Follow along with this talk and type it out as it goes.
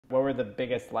What were the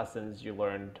biggest lessons you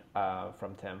learned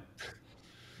from Tim?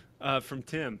 From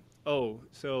Tim.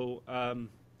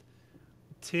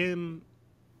 Tim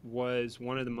was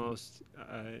one of the most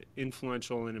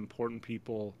influential and important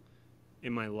people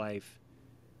in my life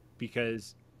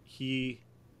because he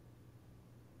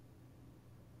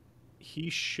he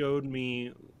showed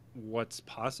me what's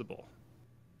possible.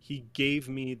 He gave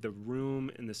me the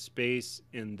room and the space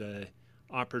and the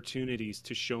opportunities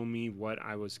to show me what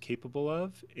I was capable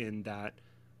of and that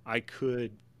I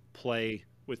could play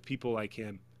with people like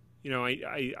him.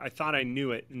 I thought I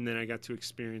knew it and then I got to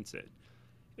experience it.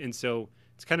 And so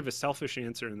it's kind of a selfish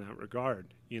answer in that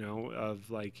regard, of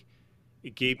like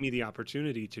it gave me the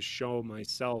opportunity to show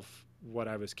myself what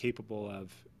I was capable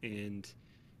of. And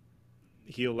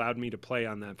he allowed me to play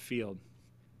on that field.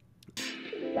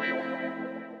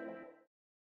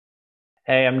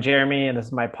 Hey, I'm Jeremy, and this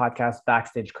is my podcast,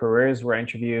 Backstage Careers, where I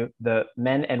interview the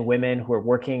men and women who are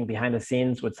working behind the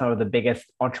scenes with some of the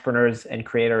biggest entrepreneurs and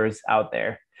creators out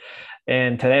there.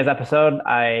 In today's episode,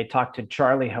 I talked to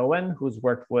Charlie Hoehn, who's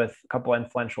worked with a couple of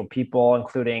influential people,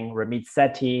 including Ramit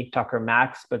Sethi, Tucker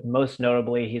Max, but most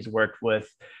notably, he's worked with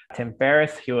Tim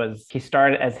Ferriss. He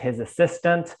started as his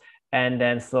assistant and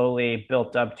then slowly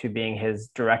built up to being his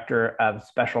director of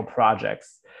special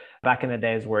projects back in the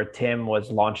days where Tim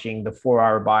was launching the 4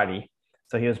 Hour Body.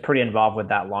 So he was pretty involved with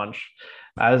that launch.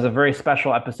 It was a very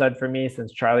special episode for me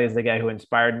since Charlie is the guy who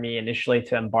inspired me initially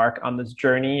to embark on this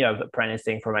journey of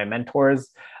apprenticing for my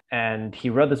mentors. And he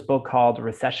wrote this book called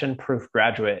Recession Proof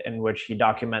Graduate, in which he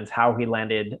documents how he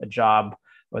landed a job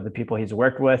with the people he's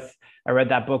worked with. I read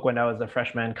that book when I was a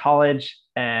freshman in college,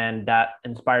 and that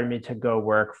inspired me to go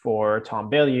work for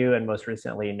Tom Bilyeu and most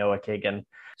recently Noah Kagan.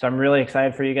 So I'm really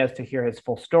excited for you guys to hear his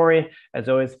full story. As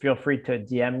always, feel free to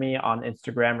DM me on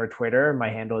Instagram or Twitter. My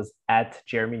handle is at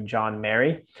Jeremy John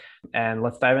Mary. And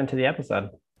let's dive into the episode.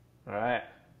 All right,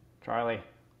 Charlie,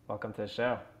 welcome to the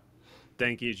show.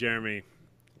 Thank you, Jeremy.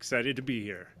 Excited to be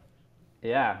here.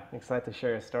 Yeah, excited to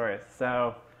share your story.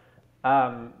 So,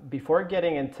 before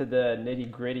getting into the nitty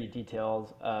gritty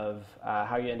details of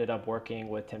how you ended up working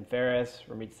with Tim Ferriss,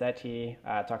 Ramit Sethi,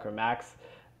 Tucker Max,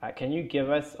 can you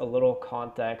give us a little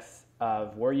context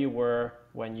of where you were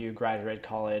when you graduated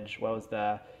college? What was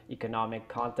the economic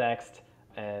context,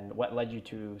 and what led you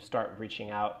to start reaching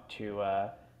out to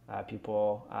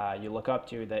people you look up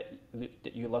to that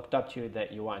you looked up to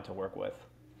that you wanted to work with?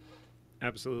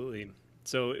 Absolutely.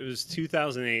 So it was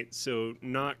 2008, so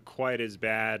not quite as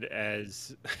bad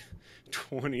as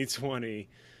 2020,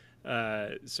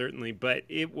 certainly, but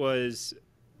it was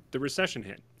the recession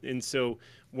hit. And so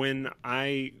when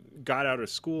I got out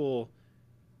of school,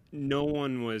 no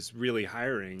one was really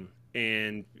hiring.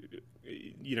 And,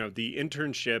 the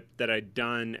internship that I'd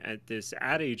done at this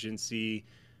ad agency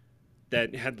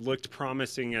that had looked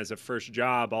promising as a first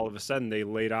job, all of a sudden they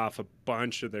laid off a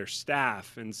bunch of their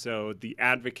staff. And so the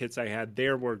advocates I had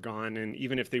there were gone. And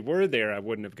even if they were there, I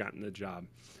wouldn't have gotten the job.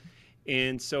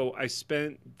 And so I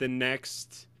spent the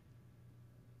next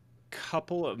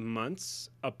couple of months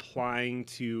applying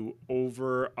to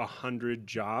over 100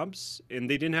 jobs, and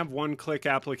they didn't have one-click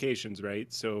applications,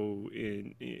 right? So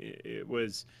it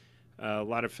was a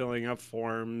lot of filling up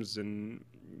forms and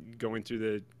going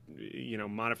through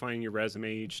modifying your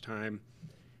resume each time.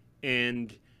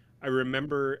 And I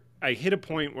remember I hit a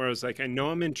point where I was like, I know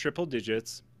I'm in triple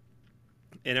digits,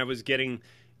 and I was getting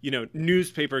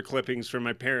newspaper clippings from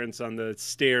my parents on the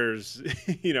stairs,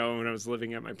 when I was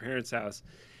living at my parents' house,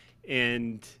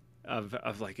 and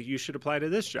of like, you should apply to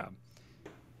this job.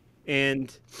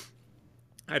 And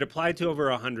I'd applied to over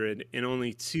 100, and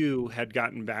only two had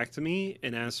gotten back to me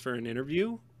and asked for an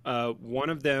interview.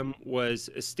 One of them was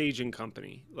a staging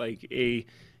company, like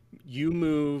you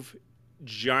move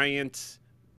giant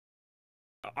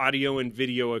audio and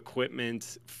video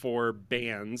equipment for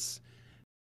bands.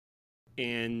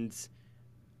 And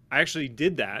I actually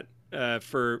did that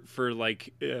for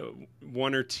like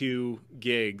one or two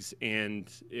gigs,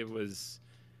 and it was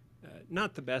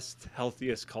not the best,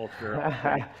 healthiest culture,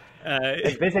 I'll say.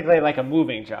 It's basically like a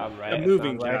moving job, A right? It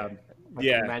moving sounds job. like a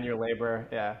Yeah, manual labor.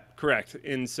 Yeah. correct.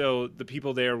 And so the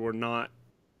people there were not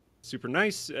super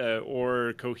nice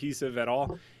or cohesive at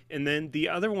all. And then the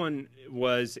other one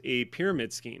was a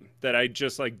pyramid scheme that I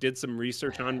just like did some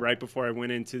research on right before I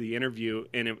went into the interview,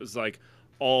 and it was like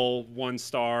all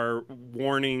 1-star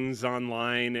warnings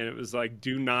online, and it was like,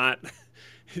 do not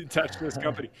touch this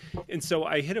company. And so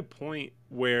I hit a point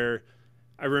where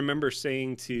I remember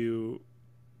saying to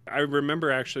I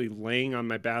remember actually laying on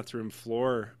my bathroom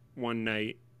floor one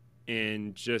night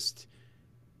and just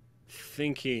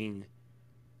thinking,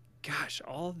 gosh,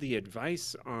 all the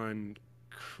advice on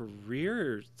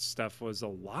career stuff was a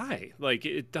lie. Like,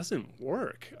 it doesn't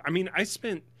work. I mean, I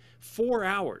spent 4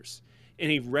 hours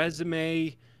in a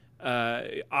resume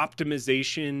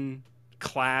optimization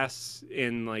class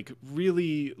and like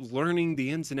really learning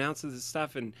the ins and outs of this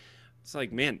stuff. And it's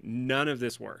like, man, none of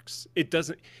this works. It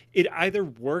either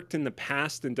worked in the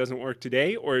past and doesn't work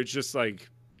today, or it's just like,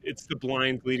 it's the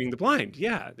blind leading the blind.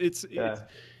 Yeah. It's Yeah.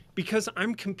 because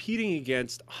I'm competing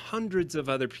against hundreds of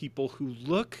other people who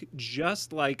look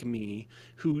just like me,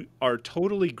 who are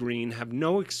totally green, have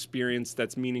no experience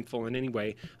that's meaningful in any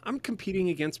way. I'm competing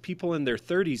against people in their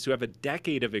 30s who have a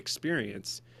decade of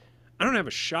experience. I don't have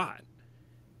a shot,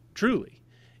 truly.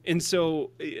 And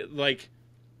so, like,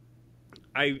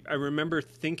 I remember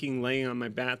thinking, laying on my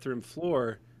bathroom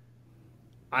floor,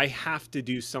 I have to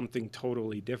do something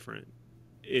totally different.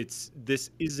 This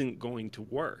isn't going to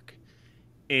work.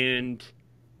 And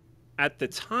at the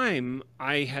time,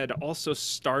 I had also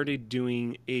started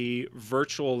doing a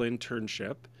virtual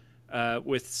internship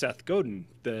with Seth Godin,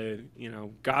 the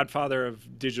godfather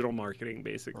of digital marketing,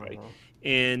 basically. Uh-huh.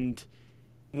 And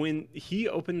when he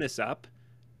opened this up,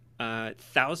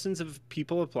 thousands of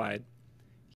people applied,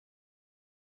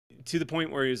 to the point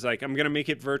where he was like, I'm going to make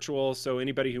it virtual, so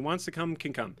anybody who wants to come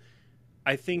can come.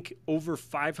 I think over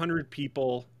 500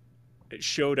 people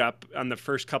showed up on the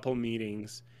first couple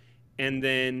meetings, and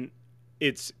then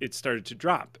it started to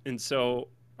drop. And so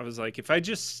I was like, if I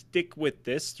just stick with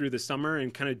this through the summer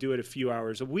and kind of do it a few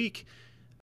hours a week,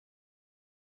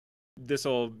 this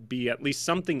will be at least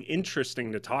something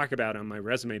interesting to talk about on my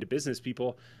resume to business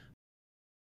people.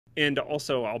 And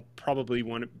also, I'll probably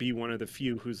want to be one of the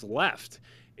few who's left.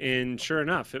 And sure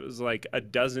enough, it was like a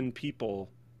dozen people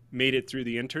made it through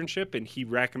the internship, and he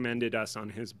recommended us on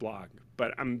his blog.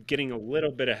 But I'm getting a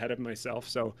little bit ahead of myself.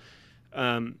 So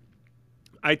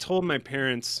I told my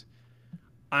parents,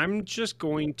 I'm just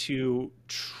going to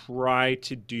try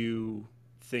to do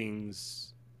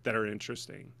things that are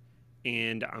interesting.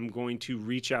 And I'm going to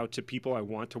reach out to people I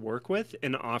want to work with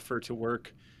and offer to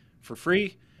work for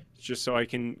free, just so I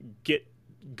can get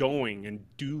going and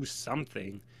do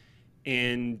something.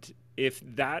 And if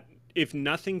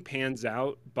nothing pans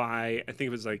out by, I think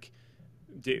it was like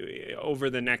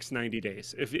over the next 90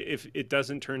 days, if it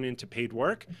doesn't turn into paid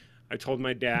work, I told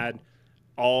my dad,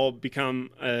 I'll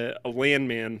become a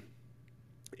landman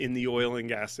in the oil and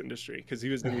gas industry, because he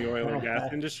was in the oil and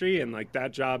gas industry, and like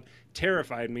that job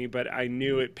terrified me, but I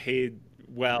knew it paid You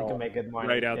can well make good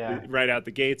money. Yeah. right out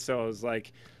the gate. So I was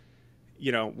like,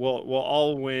 we'll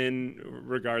all win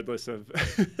regardless of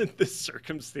the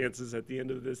circumstances at the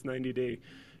end of this 90-day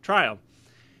trial.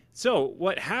 So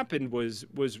what happened was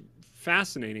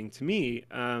fascinating to me.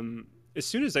 As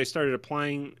soon as I started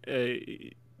applying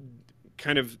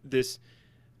kind of this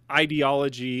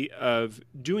ideology of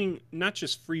doing not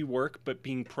just free work, but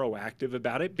being proactive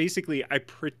about it. Basically, I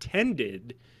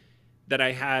pretended that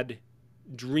I had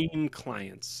dream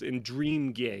clients and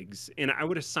dream gigs, and I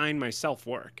would assign myself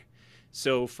work.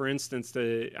 So, for instance,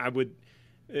 the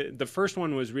first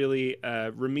one was really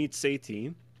Ramit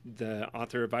Sethi, the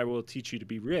author of "I Will Teach You to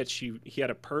Be Rich." He had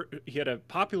a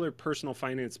popular personal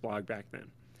finance blog back then.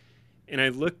 And I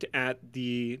looked at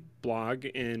the blog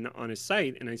and on his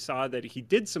site, and I saw that he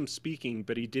did some speaking,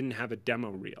 but he didn't have a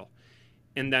demo reel,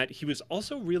 and that he was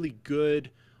also really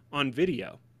good on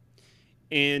video.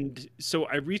 And so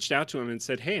I reached out to him and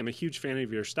said, hey, I'm a huge fan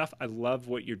of your stuff. I love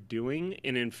what you're doing.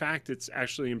 And in fact, it's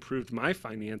actually improved my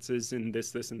finances in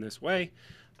this, and this way.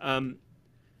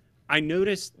 I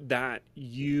noticed that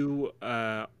you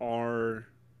are,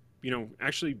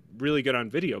 actually really good on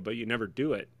video, but you never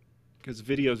do it, because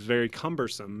video is very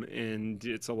cumbersome and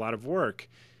it's a lot of work.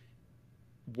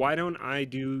 Why don't I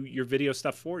do your video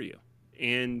stuff for you?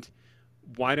 And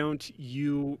why don't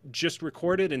you just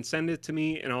record it and send it to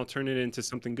me, and I'll turn it into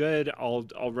something good. I'll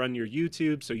run your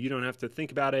YouTube so you don't have to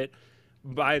think about it.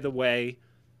 By the way,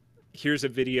 here's a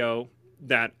video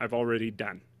that I've already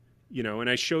done, and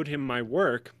I showed him my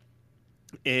work.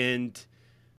 And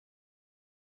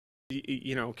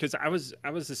because I was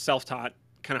a self-taught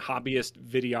kind of hobbyist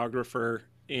videographer,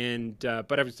 and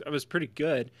but I was pretty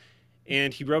good.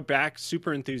 And he wrote back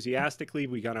super enthusiastically.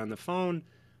 We got on the phone.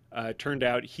 Turned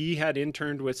out he had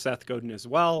interned with Seth Godin as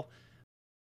well,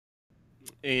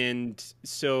 and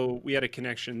so we had a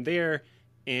connection there.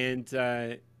 And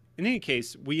in any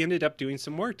case, we ended up doing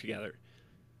some work together.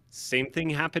 Same thing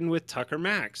happened with Tucker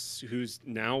Max, who's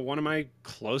now one of my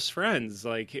close friends.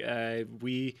 Like I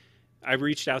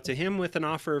reached out to him with an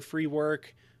offer of free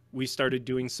work. We started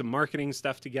doing some marketing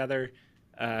stuff together.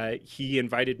 He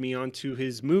invited me onto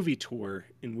his movie tour,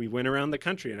 and we went around the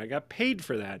country, and I got paid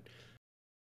for that.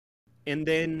 And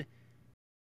then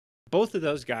both of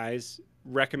those guys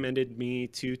recommended me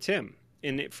to Tim.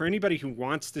 And for anybody who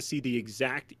wants to see the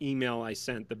exact email I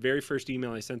sent, the very first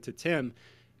email I sent to Tim,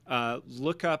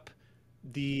 look up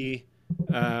the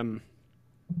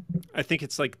I think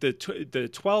it's like the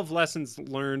 12 lessons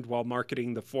learned while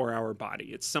marketing the 4-hour body.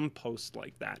 It's some post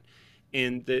like that.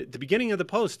 And the beginning of the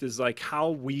post is like how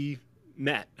we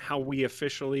met, how we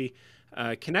officially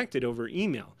connected over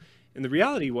email. And the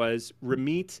reality was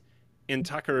Ramit and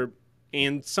Tucker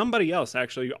and somebody else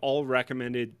actually all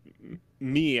recommended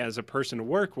me as a person to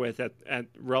work with at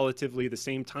relatively the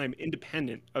same time,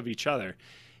 independent of each other.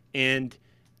 And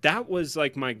that was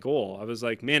like my goal. I was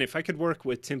like, man, if I could work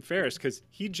with Tim Ferriss, because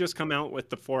he'd just come out with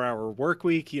the 4-hour work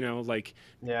week, you know, like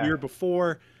year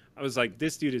before. I was like,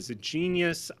 this dude is a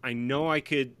genius. I know I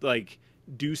could like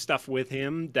do stuff with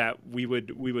him that we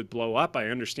would blow up. I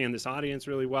understand this audience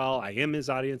really well. I am his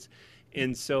audience.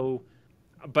 And so,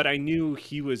 but I knew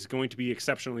he was going to be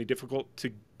exceptionally difficult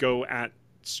to go at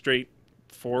straight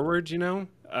forward, you know,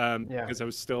 because I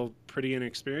was still pretty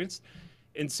inexperienced.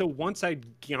 And so once I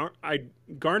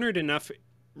garnered enough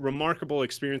remarkable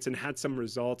experience and had some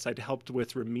results, I'd helped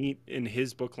with Ramit in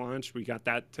his book launch. We got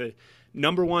that to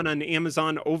 #1 on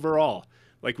Amazon overall.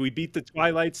 Like we beat the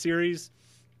Twilight series.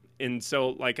 And so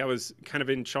like I was kind of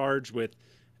in charge with,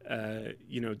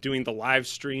 you know, doing the live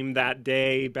stream that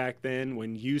day back then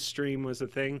when Ustream was a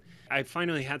thing. I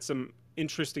finally had some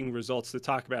interesting results to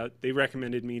talk about. They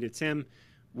recommended me to Tim.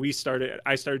 I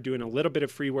started doing a little bit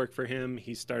of free work for him.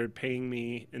 He started paying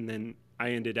me, and then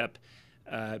I ended up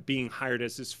being hired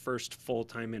as his first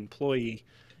full-time employee.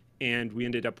 And we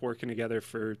ended up working together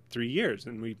for 3 years,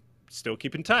 and we still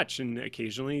keep in touch and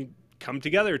occasionally come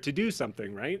together to do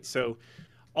something, right? So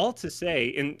all to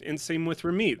say, and same with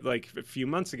Ramit, like a few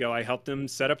months ago, I helped him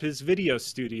set up his video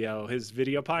studio, his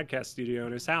video podcast studio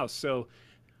in his house. So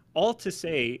all to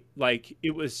say, like,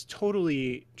 it was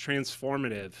totally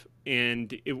transformative,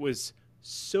 and it was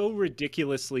so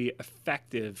ridiculously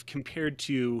effective compared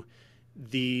to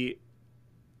the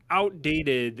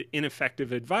outdated,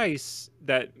 ineffective advice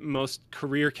that most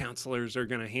career counselors are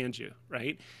going to hand you,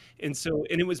 right? And so,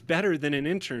 and it was better than an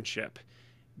internship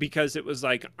because it was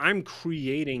like, I'm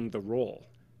creating the role.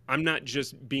 I'm not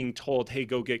just being told, hey,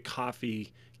 go get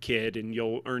coffee, kid, and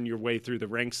you'll earn your way through the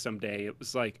ranks someday. It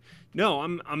was like, no,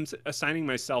 I'm assigning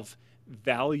myself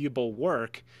valuable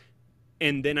work,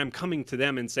 and then I'm coming to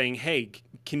them and saying, hey,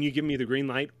 can you give me the green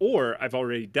light? Or I've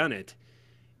already done it.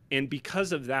 And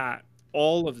because of that,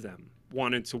 all of them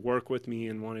wanted to work with me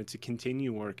and wanted to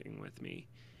continue working with me.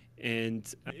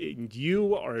 And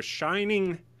you are a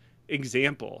shining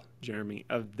example, Jeremy,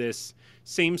 of this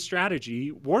same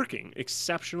strategy working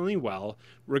exceptionally well,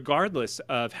 regardless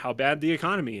of how bad the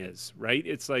economy is, right?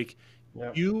 It's like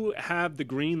you have the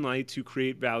green light to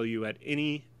create value at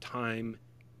any time.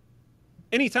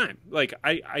 Anytime. Like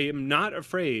I am not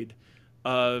afraid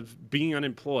of being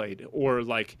unemployed or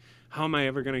like, how am I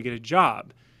ever going to get a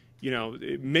job? You know,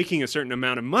 making a certain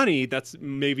amount of money, that's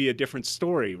maybe a different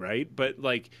story, right? But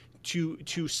like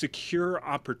to secure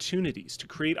opportunities, to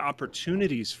create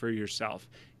opportunities for yourself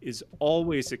is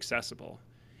always accessible.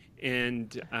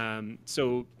 And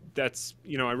so that's,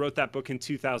 you know, I wrote that book in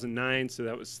 2009. So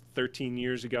that was 13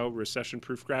 years ago, Recession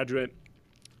Proof Graduate.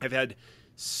 I've had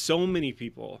so many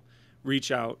people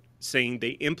reach out saying they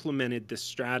implemented this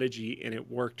strategy and it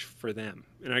worked for them.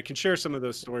 And I can share some of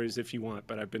those stories if you want,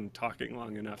 but I've been talking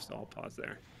long enough, so I'll pause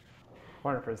there.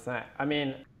 100%. I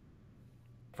mean,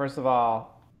 first of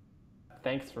all,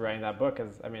 thanks for writing that book,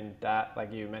 because I mean that,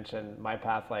 like you mentioned, my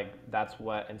path, like that's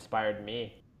what inspired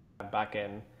me back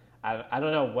in, I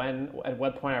don't know at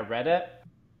what point I read it.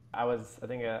 I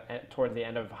think towards the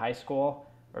end of high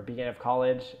school or beginning of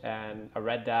college, and I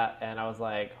read that and I was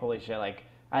like, holy shit, like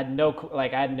I had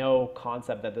no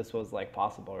concept that this was like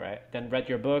possible, right? Then read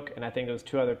your book, and I think there was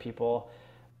 2 other people.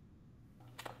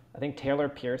 I think Taylor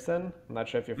Pearson, I'm not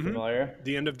sure if you're familiar.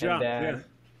 The End of And Jobs, then,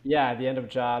 yeah, The End of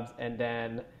Jobs. And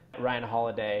then Ryan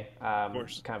Holiday of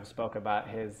kind of spoke about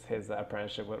his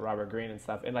apprenticeship with Robert Greene and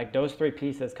stuff. And like those 3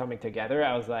 pieces coming together,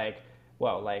 I was like,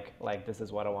 whoa, like this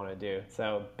is what I want to do.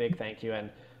 So big thank you. And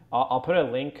I'll put a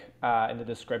link in the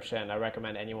description. I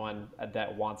recommend anyone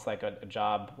that wants like a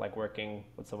job, like working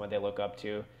with someone they look up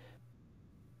to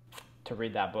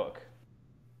read that book.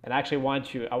 And I actually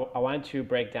I wanted to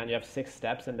break down, you have 6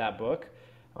 steps in that book.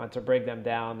 I want to break them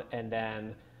down and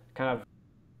then kind of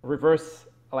reverse,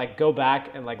 like go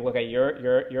back and like look at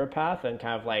your path and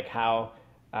kind of like how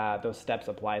those steps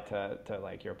apply to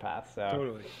like your path. So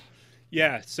totally.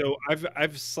 Yeah, so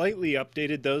I've slightly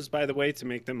updated those, by the way, to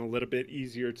make them a little bit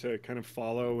easier to kind of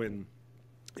follow and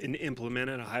implement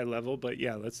at a high level. But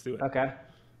yeah, let's do it. Okay.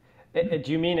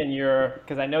 Do you mean in your,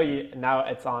 because I know you now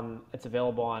it's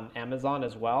available on Amazon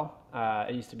as well.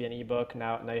 It used to be an ebook.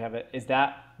 Now you have it. Is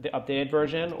that the updated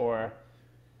version or?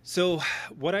 So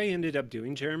what I ended up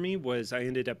doing, Jeremy, was I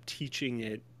ended up teaching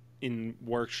it in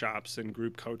workshops and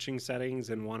group coaching settings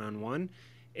and one-on-one.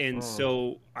 And Mm,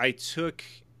 so I took,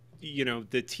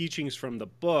 the teachings from the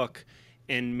book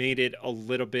and made it a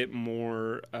little bit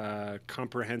more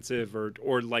comprehensive,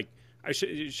 or like I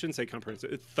shouldn't say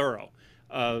comprehensive, thorough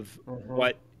of hmm.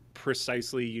 what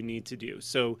precisely you need to do.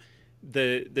 So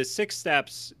the six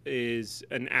steps is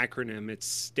an acronym. It's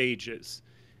stages.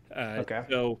 Okay.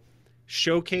 So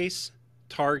showcase,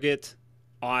 target,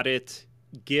 audit,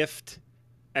 gift,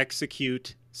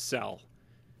 execute, sell.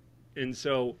 And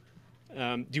so,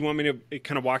 do you want me to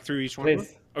kind of walk through each one of them?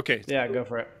 Please. Okay. Yeah, go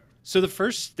for it. So the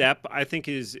first step I think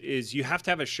is you have to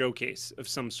have a showcase of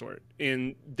some sort.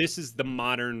 And this is the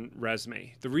modern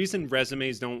resume. The reason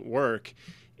resumes don't work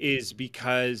is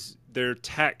because they're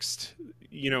text.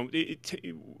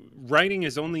 Writing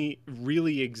has only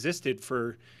really existed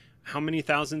for how many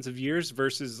thousands of years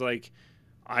versus like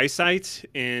eyesight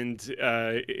and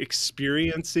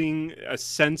experiencing a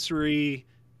sensory,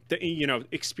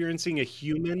 experiencing a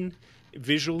human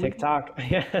visually. TikTok.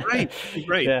 Yeah. Right,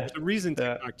 right. Yeah. There's a reason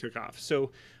Yeah. TikTok took off.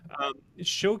 So,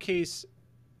 showcase,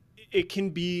 it can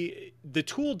be, the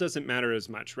tool doesn't matter as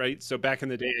much, right? So back in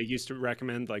the day, I used to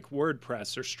recommend like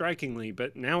WordPress or Strikingly,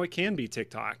 but now it can be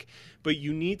TikTok. But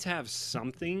you need to have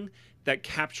something that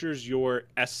captures your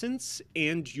essence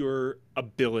and your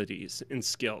abilities and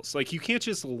skills. Like you can't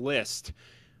just list,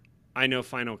 I know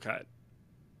Final Cut.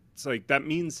 It's like that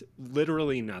means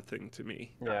literally nothing to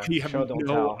me. Yeah. You have Show, don't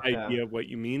no tell. Yeah. idea what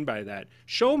you mean by that.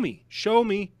 Show me, show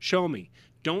me, show me.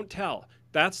 Don't tell.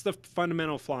 That's the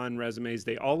fundamental flaw in resumes.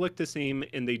 They all look the same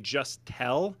and they just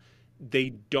tell. They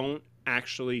don't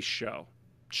actually show.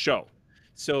 Show.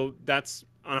 So that's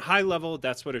on a high level,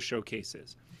 that's what a showcase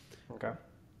is. Okay.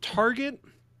 Target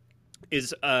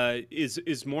is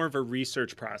more of a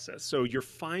research process. So you're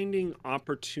finding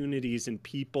opportunities in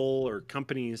people or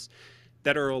companies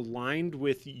that are aligned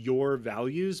with your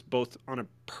values, both on a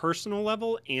personal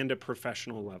level and a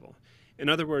professional level. In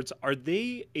other words, are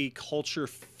they a culture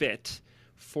fit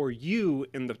for you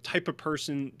and the type of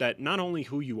person that not only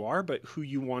who you are, but who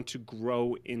you want to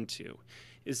grow into?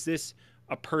 Is this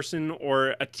a person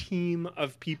or a team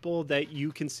of people that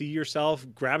you can see yourself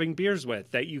grabbing beers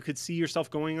with, that you could see yourself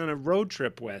going on a road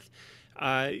trip with?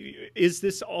 Is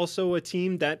this also a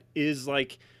team that is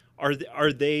like, are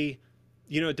they,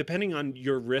 depending on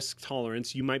your risk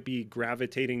tolerance, you might be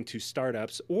gravitating to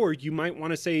startups, or you might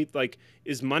want to say, like,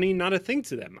 is money not a thing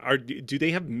to them? Do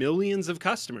they have millions of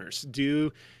customers?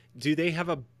 Do they have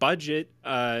a budget?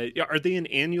 Are they an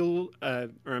annual, or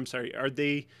I'm sorry, are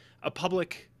they a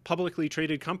publicly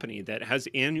traded company that has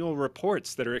annual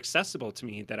reports that are accessible to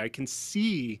me, that I can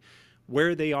see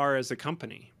where they are as a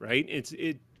company, right?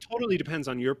 It totally depends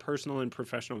on your personal and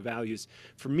professional values.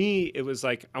 For me, it was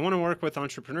like, I want to work with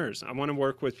entrepreneurs. I want to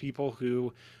work with people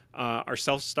who are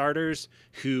self-starters,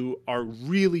 who are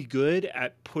really good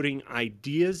at putting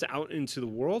ideas out into the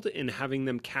world and having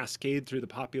them cascade through the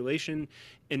population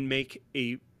and make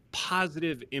a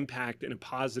positive impact and a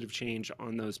positive change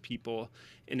on those people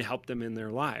and help them in their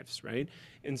lives, right?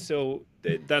 And so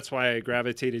that's why I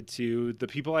gravitated to the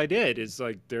people I did. Is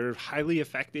like, they're highly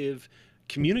effective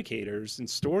communicators and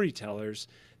storytellers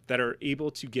that are able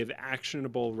to give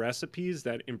actionable recipes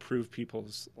that improve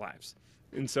people's lives.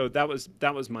 And so that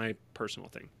was my personal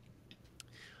thing.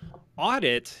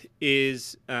 Audit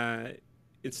is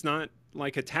it's not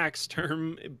like a tax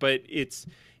term, but it's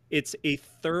a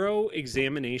thorough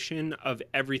examination of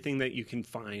everything that you can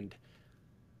find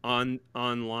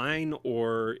online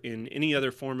or in any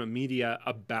other form of media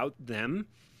about them,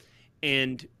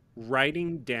 and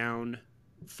writing down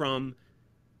from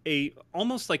a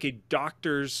almost like a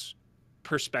doctor's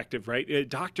perspective, right? A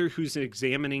doctor who's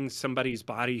examining somebody's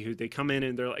body, who they come in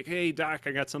and they're like, "Hey doc,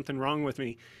 I got something wrong with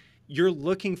me." You're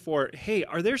looking for, "Hey,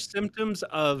 are there symptoms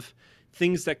of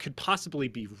things that could possibly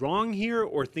be wrong here,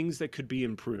 or things that could be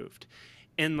improved?"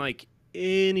 And like,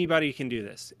 anybody can do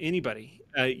this. Anybody,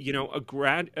 a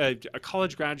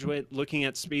college graduate looking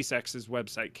at SpaceX's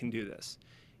website can do this.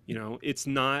 It's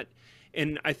not.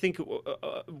 And I think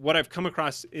what I've come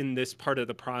across in this part of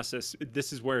the process,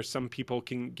 this is where some people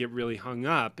can get really hung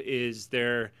up, is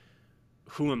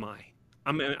who am I?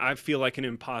 I feel like an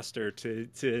imposter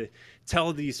to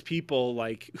tell these people,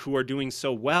 like, who are doing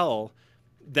so well,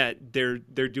 that they're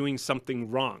doing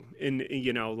something wrong, and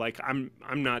like, I'm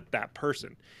not that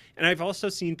person. And I've also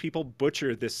seen people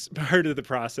butcher this part of the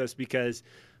process, because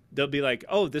they'll be like,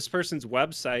 oh, this person's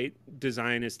website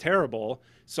design is terrible,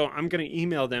 so I'm going to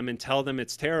email them and tell them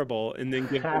it's terrible, and then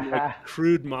give them like a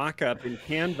crude mock-up in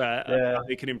Canva of how Yeah.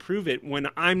 they can improve it when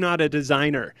I'm not a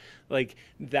designer. Like,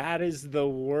 that is the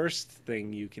worst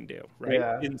thing you can do, right?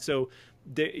 Yeah. And so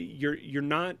you're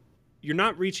not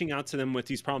reaching out to them with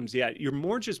these problems yet. You're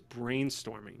more just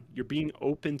brainstorming. You're being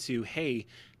open to, hey,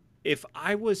 if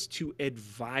I was to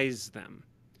advise them,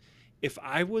 if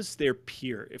I was their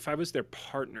peer, if I was their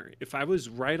partner, if I was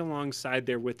right alongside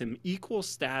there with them, equal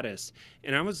status,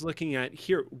 and I was looking at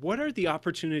here, what are the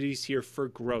opportunities here for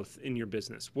growth in your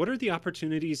business? What are the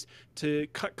opportunities to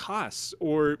cut costs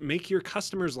or make your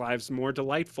customers' lives more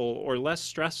delightful or less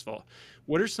stressful?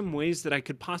 What are some ways that I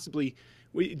could possibly,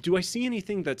 do I see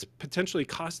anything that's potentially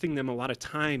costing them a lot of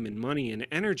time and money and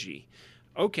energy?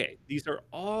 Okay, these are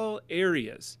all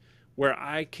areas where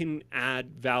I can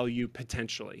add value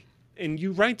potentially. And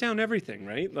you write down everything,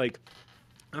 right? Like,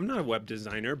 I'm not a web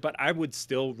designer, but I would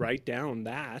still write down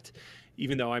that,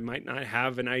 even though I might not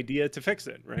have an idea to fix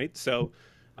it, right? So,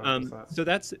 100%. so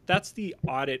that's the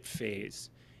audit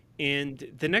phase,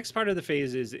 and the next part of the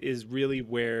phase is really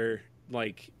where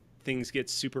like things get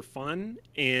super fun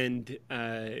and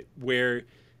where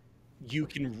you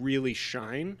can really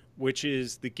shine, which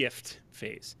is the gift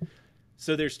phase.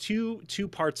 So there's two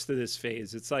parts to this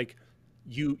phase. It's like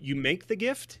you make the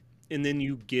gift and then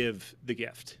you give the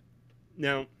gift.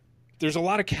 Now, there's a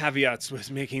lot of caveats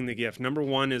with making the gift. Number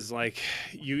one is like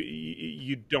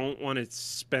you don't want to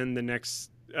spend the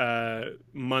next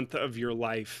month of your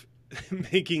life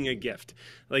making a gift.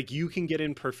 Like, you can get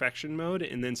in perfection mode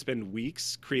and then spend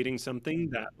weeks creating something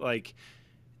that like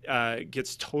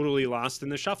gets totally lost in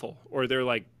the shuffle, or they're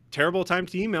like, terrible time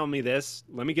to email me this,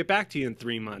 let me get back to you in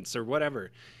 3 months or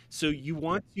whatever. So you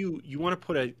want to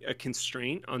put a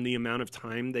constraint on the amount of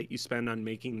time that you spend on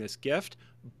making this gift.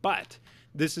 But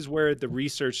this is where the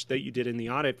research that you did in the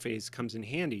audit phase comes in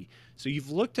handy. So you've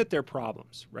looked at their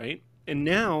problems, right? And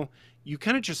now you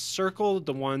kind of just circle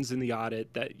the ones in the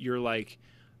audit that you're like,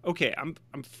 okay, I'm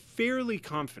fairly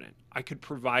confident I could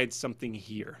provide something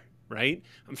here, right?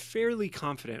 I'm fairly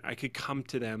confident I could come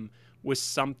to them with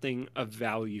something of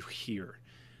value here.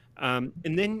 And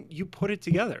then you put it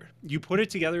together. You put it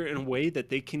together in a way that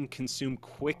they can consume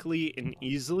quickly and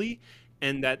easily,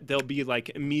 and that they'll be like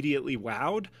immediately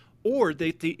wowed. Or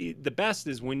the best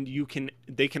is when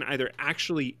they can either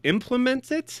actually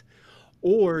implement it,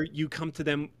 or you come to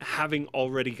them having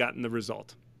already gotten the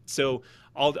result. So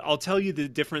I'll tell you the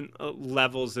different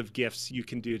levels of gifts you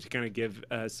can do to kind of give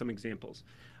some examples.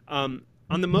 On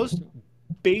the most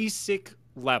basic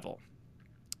level,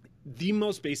 the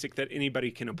most basic that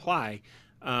anybody can apply,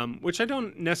 which I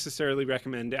don't necessarily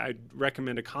recommend. I'd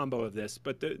recommend a combo of this,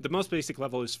 but the most basic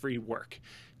level is free work.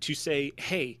 To say,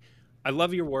 hey, I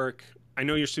love your work. I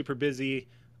know you're super busy,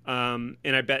 and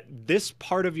I bet this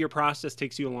part of your process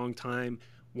takes you a long time.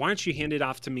 Why don't you hand it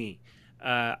off to me?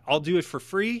 I'll do it for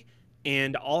free,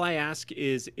 and all I ask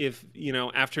is if,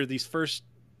 after these first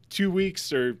 2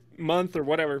 weeks or month or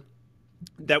whatever,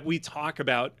 that we talk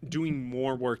about doing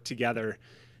more work together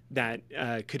that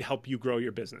could help you grow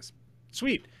your business.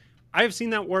 Sweet. I have seen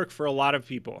that work for a lot of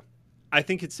people. I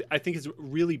think it's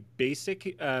really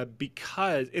basic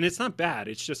because, and it's not bad.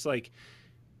 It's just like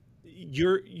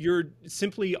you're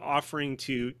simply offering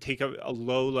to take a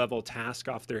low level task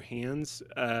off their hands,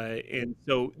 and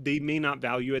so they may not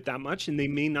value it that much, and they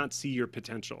may not see your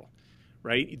potential,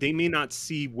 right? They may not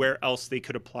see where else they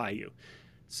could apply you.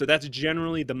 So that's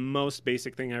generally the most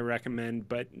basic thing I recommend,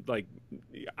 but like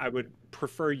I would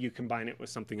prefer you combine it with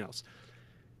something else.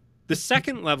 The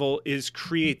second level is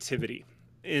creativity.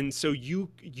 And so you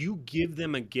give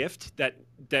them a gift that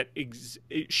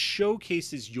it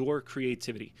showcases your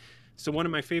creativity. So one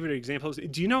of my favorite examples,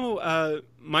 do you know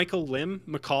Michael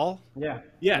McCall? Yeah.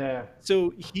 Yeah. Yeah.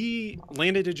 So he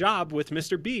landed a job with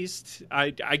Mr. Beast. I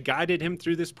guided him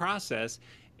through this process,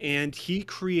 and he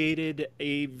created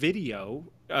a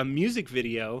music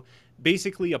video,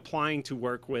 basically applying to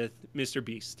work with Mr.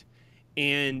 Beast.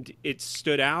 And it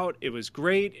stood out. It was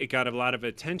great. It got a lot of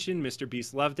attention. Mr.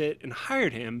 Beast loved it and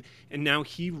hired him. And now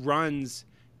he runs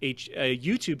a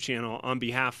YouTube channel on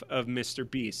behalf of Mr.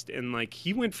 Beast. And like,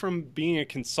 he went from being a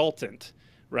consultant,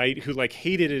 right, who like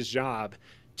hated his job,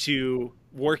 to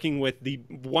working with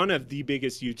one of the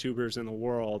biggest YouTubers in the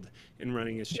world and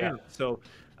running his Yeah. channel. So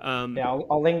Yeah,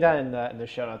 I'll link that in the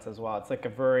show notes as well. It's like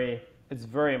it's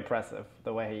very impressive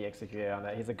the way he executed on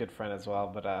that. He's a good friend as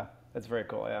well, but it's very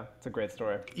cool. Yeah, it's a great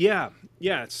story. yeah,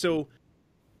 yeah. So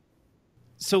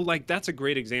like, that's a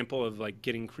great example of like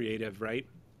getting creative, right?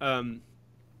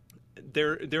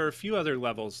 There are a few other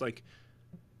levels. Like,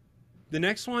 The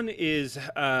next one is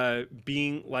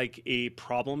being like a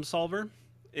problem solver.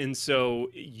 And so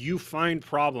you find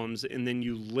problems and then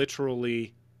you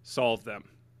literally solve them,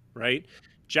 right?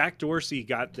 Jack Dorsey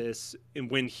got this and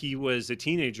when he was a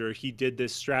teenager. He did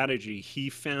this strategy. He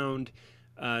found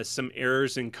some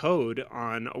errors in code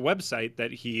on a website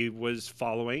that he was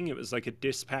following. It was like a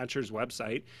dispatcher's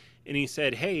website. And he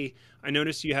said, "Hey, I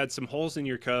noticed you had some holes in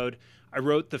your code. I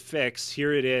wrote the fix.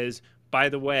 Here it is. By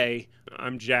the way,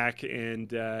 I'm Jack,"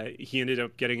 and he ended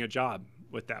up getting a job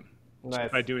with them just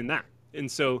Nice. by doing that. And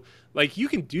so, like, you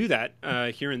can do that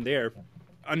here and there.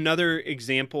 Another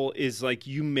example is like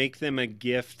you make them a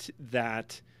gift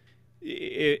that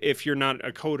if you're not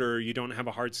a coder, you don't have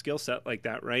a hard skill set like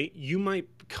that, right? You might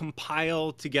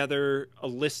compile together a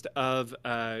list of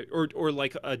or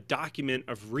like a document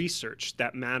of research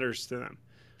that matters to them,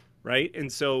 right?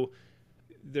 And so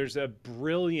there's a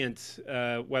brilliant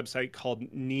website called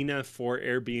Nina for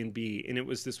Airbnb, and it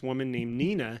was this woman named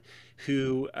Nina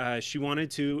who she wanted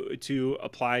to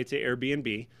apply to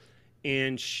Airbnb,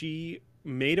 and she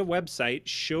made a website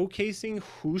showcasing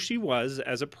who she was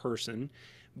as a person,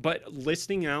 but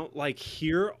listing out like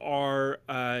here are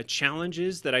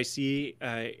challenges that I see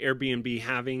Airbnb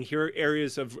having. Here are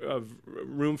areas of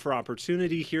room for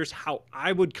opportunity. Here's how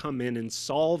I would come in and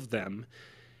solve them.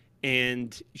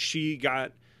 And she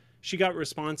got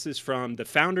responses from the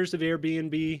founders of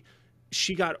Airbnb.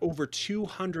 She got over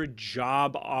 200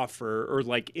 job offer or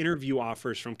like interview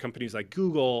offers from companies like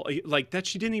Google, like that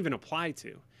she didn't even apply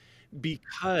to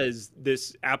because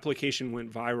this application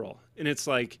went viral. And it's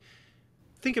like,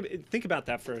 think about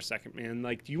that for a second, man.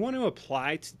 Like, do you want to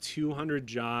apply to 200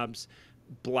 jobs,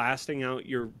 blasting out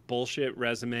your bullshit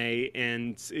resume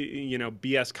and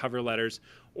BS cover letters,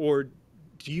 or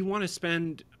do you want to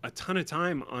spend a ton of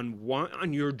time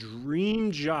on your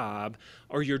dream job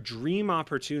or your dream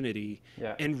opportunity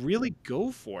Yeah. and really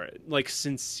go for it? Like,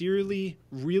 sincerely,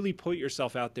 really put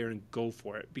yourself out there and go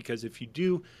for it. Because if you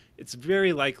do, it's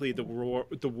very likely the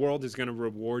world is going to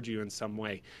reward you in some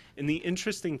way. And the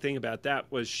interesting thing about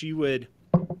that was she didn't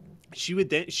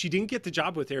get the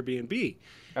job with Airbnb,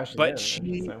 Oh, she but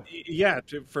did.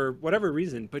 Interesting. for whatever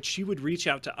reason, but she would reach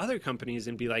out to other companies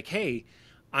and be like, "Hey,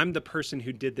 I'm the person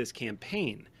who did this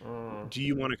campaign. Mm. Do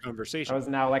you want a That conversation?" was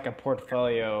now like a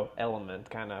portfolio element,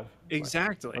 kind of. Like, that was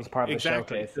Exactly. part of the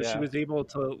Exactly. showcase. So she Yeah. was able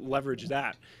to leverage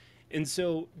that. And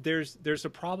so there's a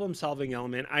problem solving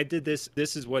element. I did this.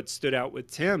 This is what stood out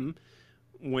with Tim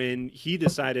when he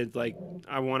decided, like,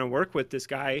 I want to work with this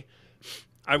guy.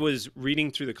 I was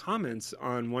reading through the comments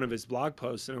on one of his blog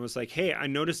posts and I was like, "Hey, I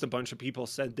noticed a bunch of people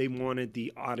said they wanted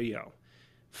the audio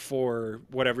for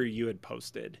whatever you had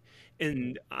posted."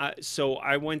 And so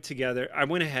I went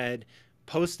ahead,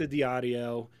 posted the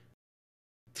audio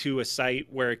to a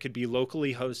site where it could be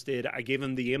locally hosted. I gave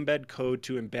him the embed code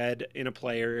to embed in a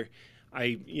player.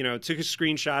 I, took a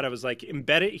screenshot. I was like,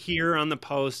 embed it here on the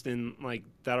post and like,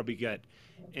 that'll be good.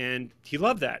 And he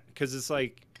loved that because it's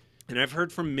like, and I've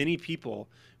heard from many people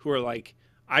who are like,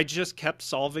 I just kept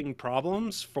solving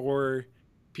problems for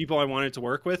people I wanted to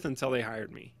work with until they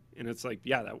hired me. And it's like,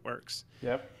 yeah, that works.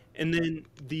 Yep. And then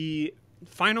the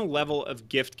final level of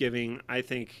gift giving, I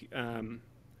think.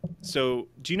 So,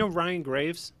 do you know Ryan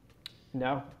Graves?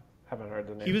 No, haven't heard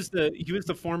the He name. was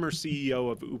the former CEO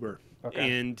of Uber,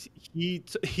 Okay. and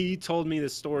he told me the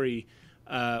story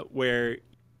where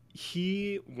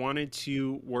he wanted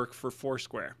to work for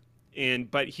Foursquare,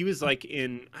 but he was like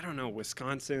in, I don't know,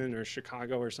 Wisconsin or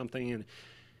Chicago or something, and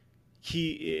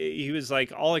he was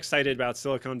like all excited about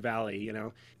Silicon Valley.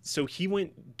 So he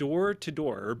went door to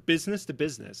door or business to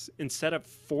business and set up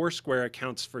Foursquare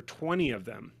accounts for 20 of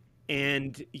them.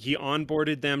 And he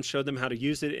onboarded them, showed them how to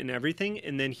use it and everything.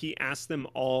 And then he asked them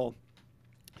all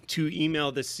to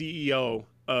email the CEO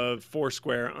of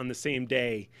Foursquare on the same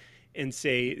day and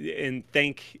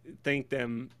thank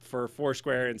them for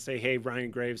Foursquare and say, "Hey,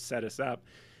 Ryan Graves set us up."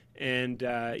 And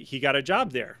he got a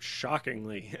job there,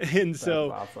 shockingly. And That's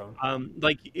so, awesome.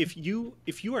 like, if you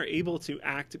are able to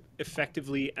act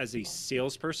effectively as a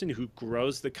salesperson who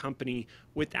grows the company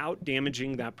without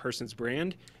damaging that person's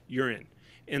brand, you're in.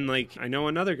 And like, I know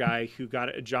another guy who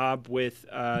got a job with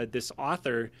this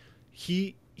author.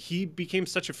 He became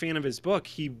such a fan of his book,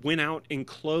 he went out and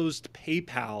closed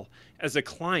PayPal as a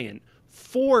client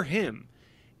for him,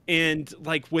 and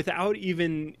like without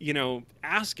even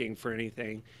asking for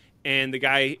anything. And the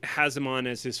guy has him on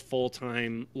as his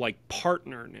full-time like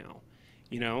partner now.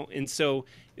 And so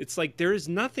it's like there is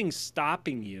nothing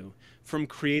stopping you from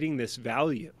creating this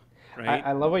value, right?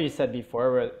 I love what you said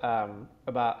before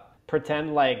about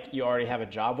pretend like you already have a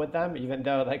job with them, even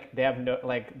though like they have no,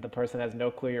 like the person has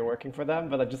no clue you're working for them,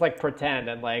 but like, just like pretend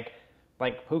and like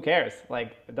like who cares?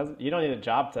 Like it doesn't. You don't need a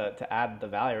job to add the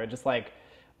value. Right? Just like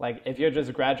if you're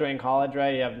just graduating college,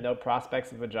 right? You have no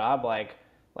prospects of a job. Like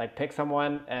pick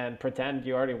someone and pretend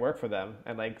you already work for them,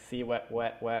 and like see what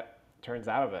turns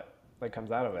out of it. Like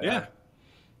comes out of it. Yeah. Yeah.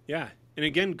 Yeah. And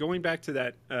again, going back to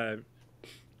that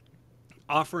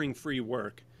offering free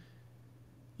work,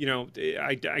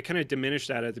 I kind of diminished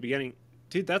that at the beginning.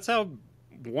 Dude, that's how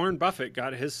Warren Buffett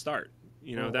got his start.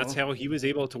 That's how he was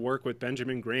able to work with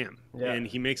Benjamin Graham. Yeah. And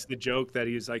he makes the joke that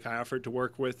he's like, I offered to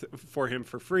work for him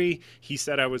for free. He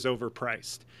said I was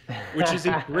overpriced, which is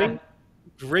a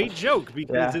great joke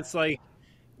because Yeah. it's like,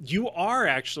 you are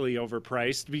actually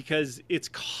overpriced because it's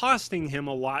costing him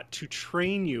a lot to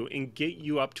train you and get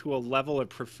you up to a level of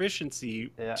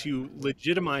proficiency Yeah. to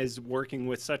legitimize working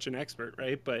with such an expert,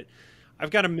 right? But I've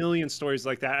got a million stories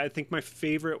like that. I think my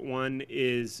favorite one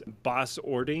is Boss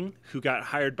Ording, who got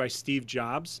hired by Steve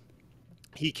Jobs.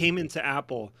 He came into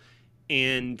Apple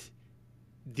and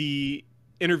the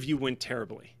interview went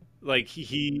terribly. Like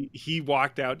he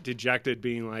walked out dejected,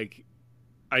 being like,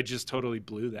 I just totally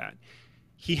blew that.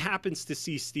 He happens to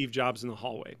see Steve Jobs in the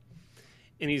hallway.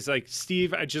 And he's like,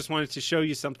 Steve, I just wanted to show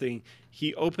you something.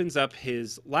 He opens up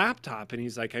his laptop and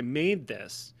he's like, I made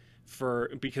this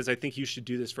because I think you should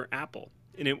do this for Apple.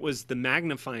 And it was the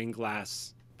magnifying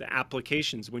glass, the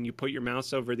applications. When you put your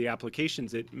mouse over the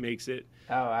applications, it makes it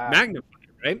magnified,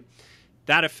 right?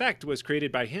 That effect was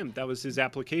created by him. That was his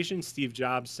application. Steve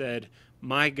Jobs said,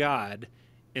 my God,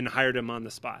 and hired him on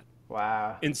the spot.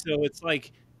 Wow. And so it's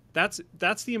like, that's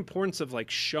the importance of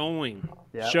like showing,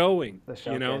 The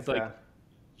showcase, like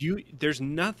there's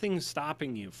nothing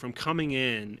stopping you from coming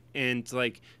in and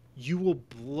like you will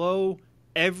blow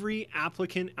every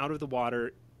applicant out of the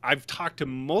water. I've talked to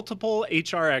multiple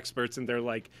HR experts and they're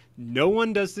like, no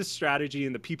one does this strategy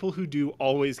and the people who do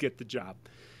always get the job.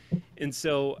 And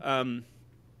so,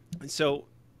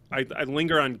 I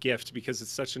linger on gift because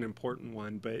it's such an important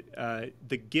one, but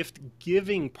the gift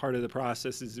giving part of the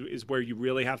process is where you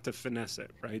really have to finesse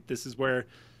it, right? This is where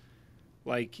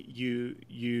like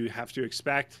you have to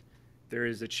expect there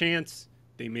is a chance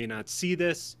they may not see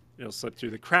this. It'll slip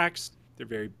through the cracks. They're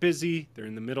very busy. They're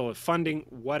in the middle of funding,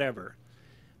 whatever.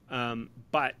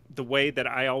 But the way that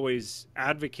I always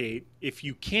advocate, if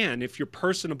you're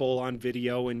personable on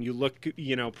video and you look,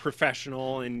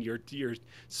 professional and you're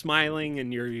smiling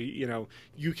and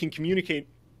you can communicate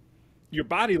your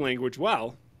body language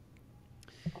well,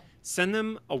 send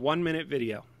them a 1-minute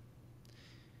video.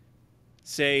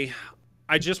 Say,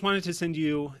 I just wanted to send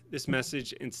you this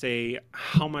message and say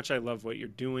how much I love what you're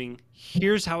doing.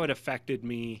 Here's how it affected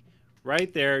me.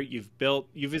 Right there,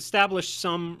 you've established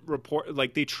some rapport,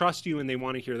 like they trust you and they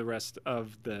want to hear the rest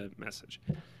of the message.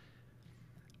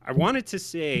 I wanted to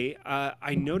say,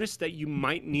 I noticed that you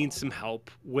might need some help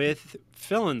with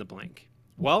fill in the blank.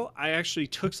 Well, I actually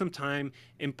took some time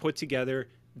and put together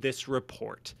this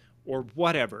report or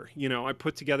whatever. I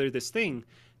put together this thing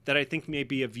that I think may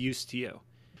be of use to you.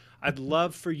 I'd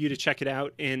love for you to check it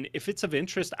out. And if it's of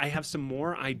interest, I have some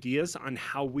more ideas on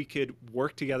how we could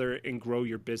work together and grow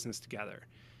your business together.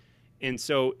 And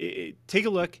so take a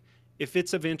look. If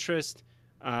it's of interest,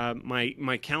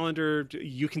 my calendar,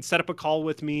 you can set up a call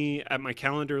with me at my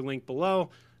calendar link below.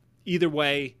 Either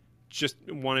way, just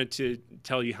wanted to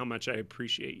tell you how much I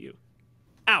appreciate you.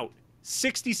 Out.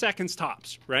 60 seconds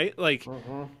tops, right? Like,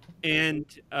 and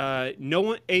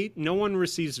no one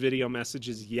receives video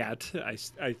messages yet.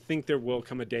 I think there will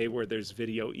come a day where there's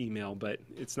video email, but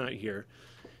it's not here.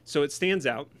 So it stands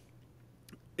out.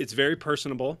 It's very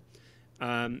personable.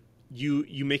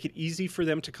 You make it easy for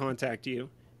them to contact you,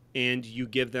 and you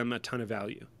give them a ton of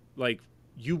value. Like,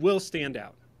 you will stand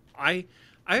out.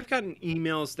 I've gotten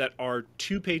emails that are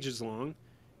 2 pages long,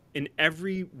 and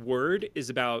every word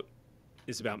is about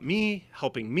me,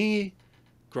 helping me,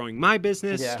 growing my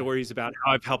business, stories about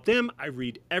how I've helped them. I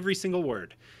read every single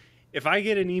word. If I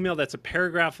get an email that's a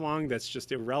paragraph long, that's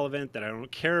just irrelevant, that I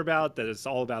don't care about, that it's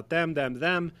all about them,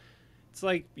 it's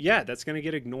like, yeah, that's going to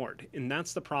get ignored. And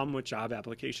that's the problem with job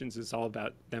applications. It's all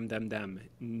about them,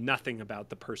 nothing about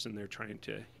the person they're trying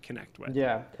to connect with.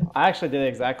 Yeah, I actually did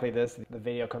exactly this, the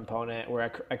video component,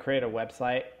 where I created a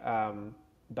website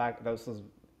this was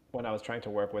when I was trying to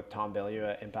work with Tom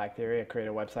Bilyeu at Impact Theory. I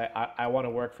created a website. I want to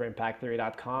work for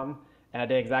impacttheory.com. And I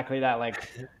did exactly that. Like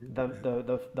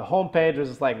the homepage was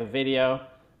just like the video,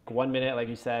 1 minute, like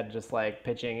you said, just like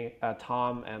pitching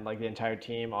Tom and like the entire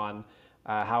team on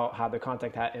how the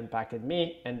contact had impacted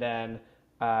me. And then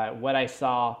what I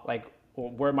saw, like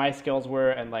where my skills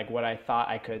were and like what I thought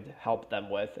I could help them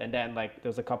with. And then like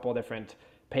there's a couple different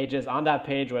pages. On that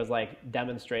page was like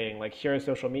demonstrating like, here are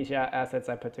social media assets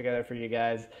I put together for you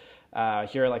guys.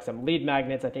 Here are like some lead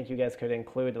magnets I think you guys could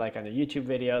include like on the YouTube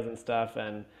videos and stuff.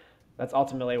 And that's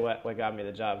ultimately what got me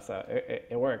the job. So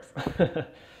it works.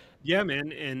 Yeah,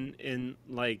 man, and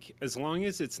like as long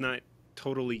as it's not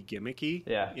totally gimmicky,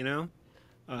 Yeah.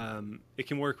 it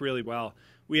can work really well.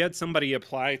 We had somebody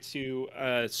apply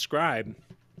to Scribe.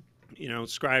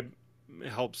 Scribe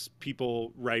helps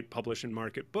people write, publish, and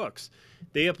market books.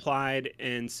 They applied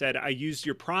and said, "I used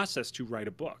your process to write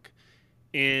a book,"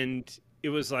 and it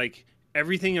was like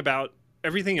everything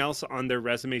else on their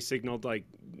resume signaled like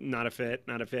not a fit,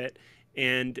 not a fit,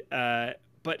 and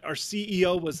but our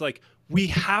CEO was like, we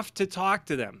have to talk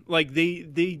to them. Like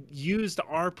they used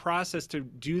our process to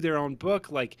do their own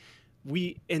book. Like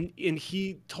and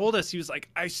he told us, he was like,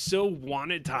 I so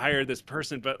wanted to hire this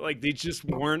person, but like they just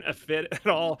weren't a fit at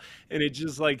all, and it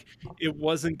just like it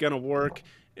wasn't gonna work.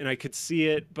 And I could see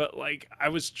it, but like I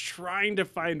was trying to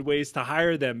find ways to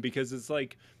hire them because it's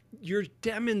like you're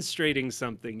demonstrating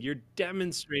something. You're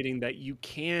demonstrating that you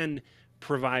can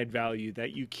provide value,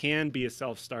 that you can be a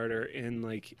self-starter, and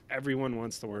like everyone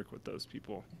wants to work with those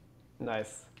people.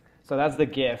 Nice. So that's the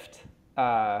gift.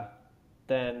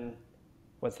 Then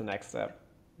what's the next step?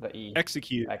 The E.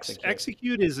 Execute. Execute.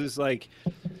 Execute is like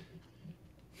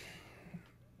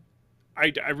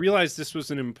I realized this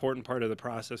was an important part of the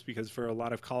process because for a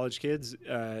lot of college kids,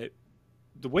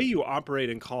 the way you operate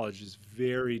in college is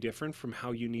very different from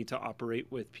how you need to operate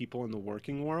with people in the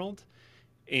working world.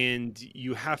 And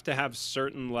you have to have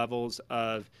certain levels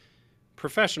of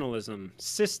professionalism,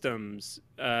 systems,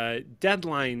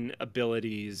 deadline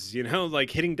abilities, like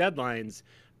hitting deadlines,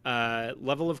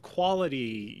 level of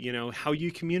quality, how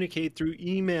you communicate through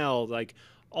email, like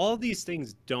all these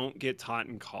things don't get taught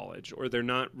in college, or they're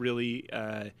not really,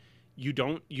 you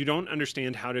don't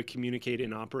understand how to communicate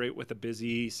and operate with a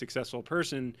busy, successful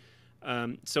person.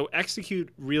 So execute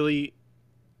really,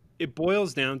 it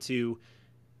boils down to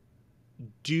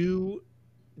do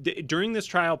during this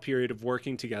trial period of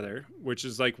working together, which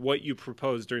is like what you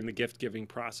propose during the gift giving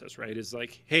process, right? Is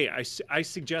like, hey, I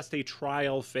suggest a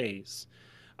trial phase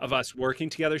of us working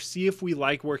together, see if we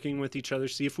like working with each other,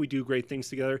 see if we do great things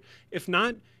together. If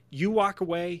not, you walk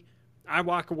away, I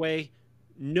walk away,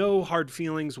 no hard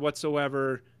feelings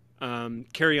whatsoever,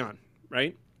 carry on,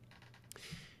 right?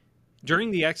 During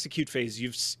the execute phase,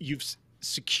 you've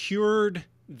secured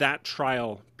that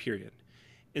trial period.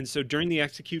 And so during the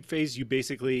execute phase, you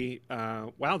basically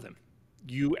wow them.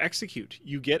 You execute,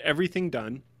 you get everything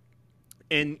done,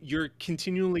 and you're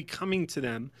continually coming to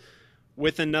them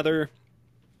with another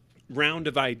round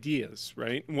of ideas,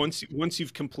 right? Once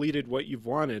you've completed what you've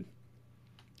wanted,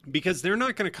 because they're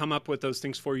not going to come up with those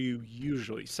things for you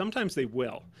usually. Sometimes they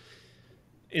will.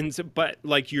 And so, but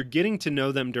like you're getting to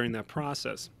know them during that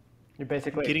process. You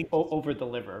basically Getting over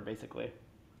deliver, basically.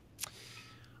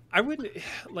 I would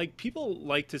like people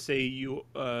like to say you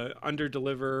under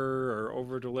deliver or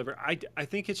over deliver. I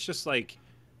think it's just like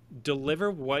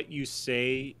deliver what you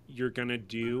say you're gonna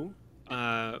do,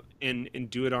 and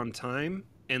do it on time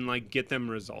and like get them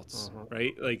results, Mhm.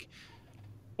 right? Like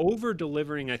over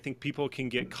delivering, I think people can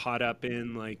get caught up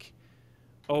in like,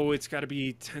 oh, it's got to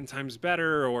be 10 times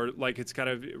better, or like it's got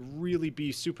to really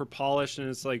be super polished, and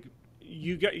it's like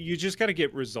you just got to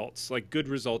get results, like good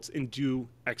results, and do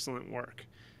excellent work.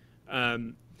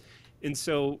 Um, and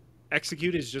so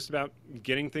execute is just about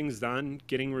getting things done,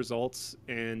 getting results.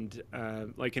 And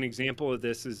like an example of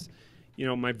this is,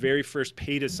 my very first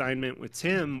paid assignment with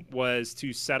Tim was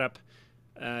to set up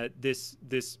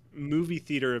this movie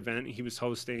theater event he was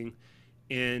hosting.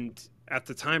 And at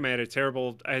the time, I had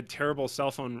terrible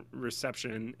cell phone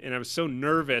reception, and I was so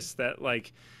nervous that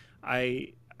like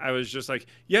I was just like,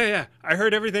 yeah, I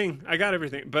heard everything. I got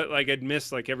everything. But like I'd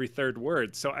missed like every third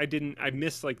word. So I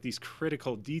missed like these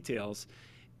critical details.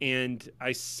 And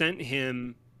I sent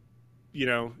him,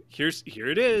 here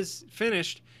it is,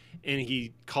 finished. And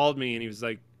he called me and he was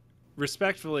like,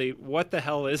 respectfully, what the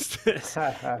hell is this?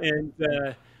 And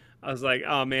I was like,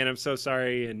 oh man, I'm so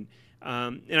sorry. And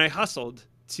I hustled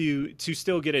to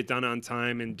still get it done on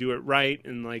time and do it right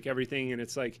and like everything. And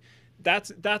it's like,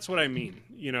 that's what I mean.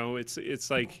 It's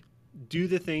like do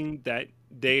the thing that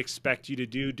they expect you to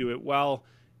do it well,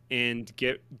 and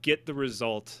get the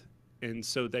result, and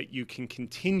so that you can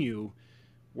continue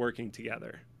working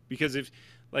together. Because if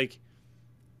like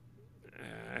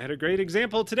I had a great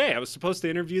example today. I was supposed to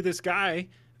interview this guy.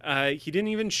 He didn't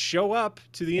even show up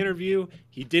to the interview.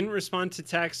 He didn't respond to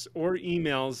texts or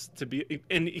emails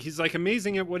and he's like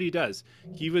amazing at what he does.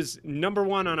 He was number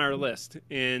one on our list,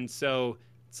 and so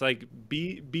it's like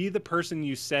be the person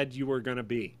you said you were gonna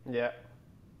be. Yeah,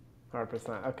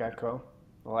 100%. Okay, cool.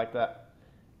 I like that.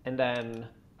 And then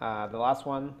the last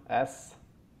one, S.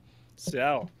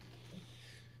 Sell.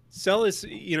 Sell is,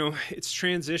 it's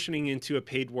transitioning into a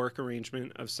paid work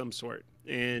arrangement of some sort.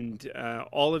 And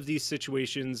all of these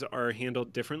situations are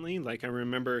handled differently. Like I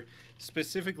remember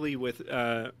specifically with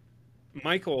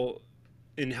Michael,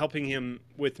 in helping him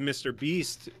with Mr.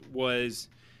 Beast, was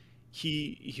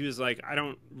he was like, I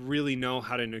don't really know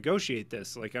how to negotiate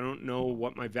this. Like, I don't know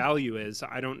what my value is.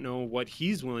 I don't know what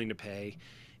he's willing to pay.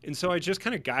 And so I just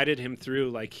kind of guided him through,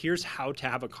 like, here's how to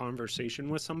have a conversation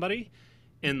with somebody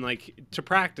and like to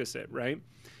practice it, right?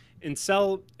 And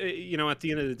sell, at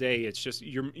the end of the day, it's just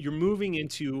you're moving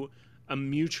into a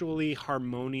mutually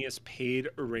harmonious paid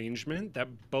arrangement that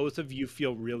both of you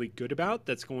feel really good about,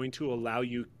 that's going to allow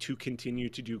you to continue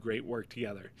to do great work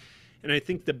together. And I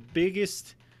think the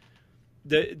biggest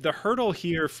the hurdle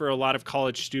here for a lot of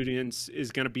college students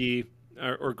is going to be,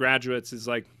 or graduates, is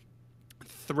like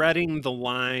threading the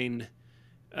line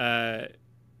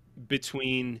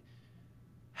between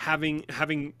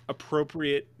having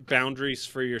appropriate boundaries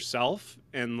for yourself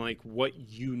and like what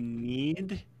you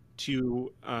need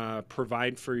to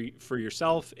provide for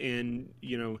yourself and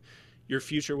your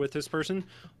future with this person,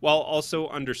 while also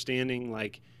understanding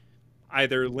like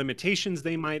either limitations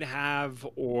they might have,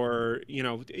 or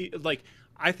like,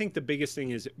 I think the biggest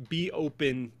thing is be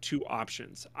open to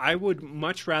options. I would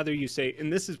much rather you say,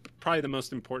 and this is probably the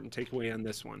most important takeaway on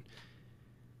this one,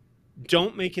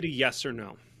 don't make it a yes or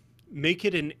no, make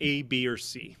it an A, B, or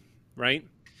C, right?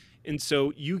 And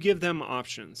so you give them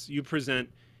options. You present,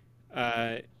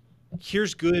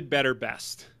 here's good, better,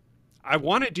 best. I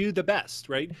want to do the best,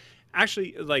 right?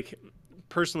 Actually, like,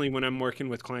 personally, when I'm working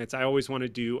with clients, I always want to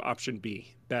do option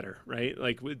B, better, right?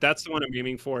 Like, that's the one I'm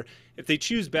aiming for. If they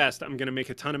choose best, I'm going to make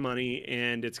a ton of money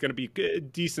and it's going to be a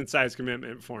decent sized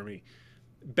commitment for me.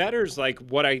 Better's like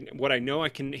what I know I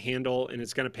can handle and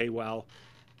it's going to pay well.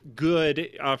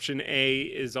 Good, option A,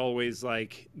 is always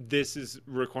like, this is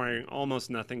requiring almost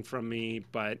nothing from me,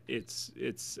 but it's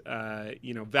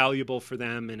valuable for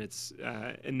them, and it's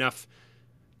enough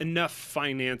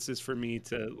finances for me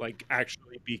to like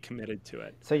actually be committed to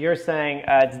it. So you're saying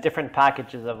it's different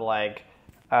packages of like,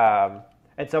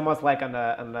 it's almost like on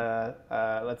the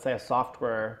let's say a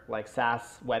software like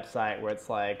SaaS website where it's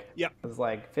like, Yeah. it's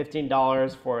like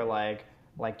 $15 for like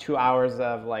 2 hours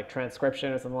of like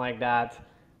transcription or something like that,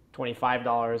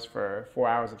 $25 for 4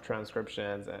 hours of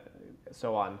transcriptions, and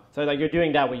so on. So like you're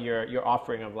doing that with your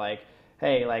offering of like,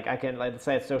 hey, like I can, like, let's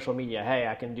say it's social media. Hey,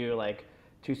 I can do like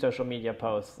 2 social media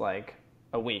posts like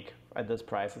a week at this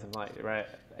price or something like that, right?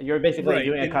 You're basically Right.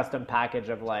 doing a And custom package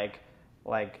of like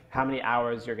how many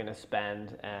hours you're gonna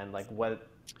spend and like what.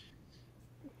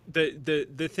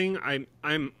 the thing,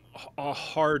 I'm a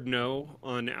hard no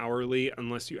on hourly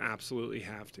unless you absolutely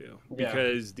have to, Yeah.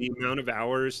 because the amount of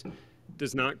hours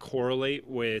does not correlate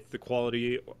with the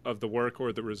quality of the work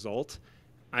or the result,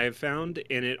 I have found,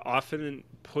 and it often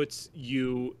puts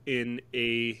you in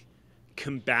a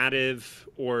combative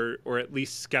or at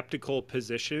least skeptical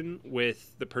position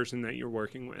with the person that you're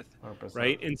working with, 100%.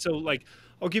 right? And so, like,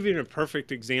 I'll give you a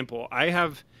perfect example. I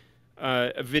have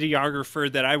a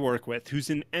videographer that I work with who's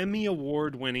an Emmy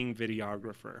award-winning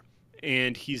videographer,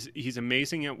 and he's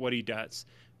amazing at what he does,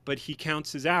 but he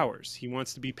counts his hours. He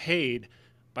wants to be paid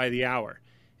by the hour.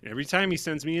 And every time he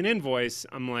sends me an invoice,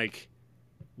 I'm like,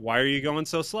 why are you going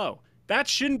so slow? That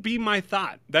shouldn't be my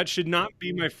thought. That should not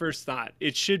be my first thought.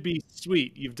 It should be,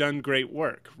 sweet, you've done great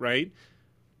work, right?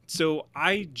 So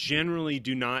I generally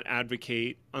do not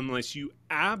advocate, unless you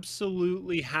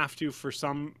absolutely have to for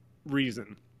some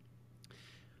reason.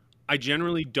 I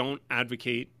generally don't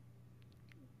advocate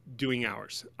doing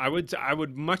hours. I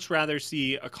would much rather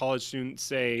see a college student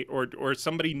say, or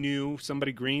somebody new,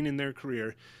 somebody green in their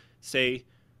career, say,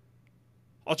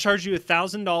 I'll charge you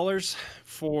 $1,000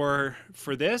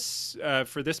 for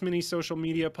this many social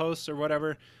media posts or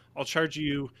whatever. I'll charge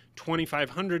you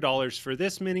 $2,500 for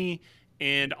this many,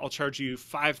 and I'll charge you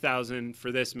 $5,000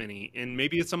 for this many. And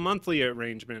maybe it's a monthly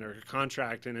arrangement or a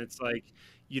contract, and it's like,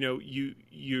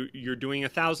 you're doing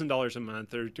 $1,000 a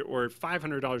month or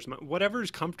 $500 a month, whatever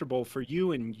is comfortable for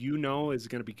you and is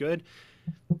going to be good.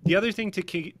 The other thing to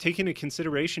take into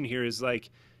consideration here is like,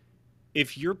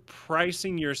 if you're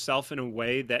pricing yourself in a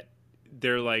way that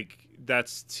they're like,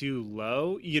 that's too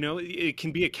low, it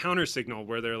can be a counter signal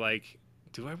where they're like,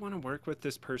 do I want to work with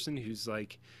this person who's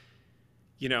like,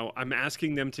 I'm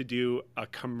asking them to do a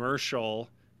commercial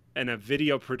and a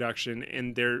video production,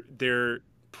 and their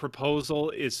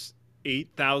proposal is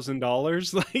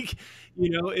 $8,000. Like,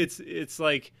 it's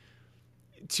like,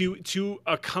 to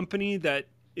a company that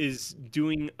is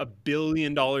doing $1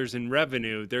 billion in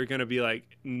revenue, they're going to be like,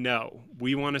 no,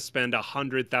 we want to spend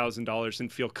 $100,000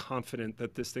 and feel confident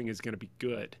that this thing is going to be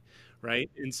good, right?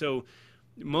 And so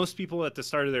most people at the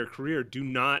start of their career do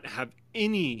not have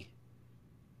any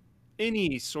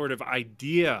sort of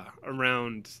idea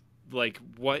around like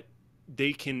what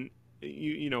they can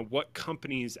what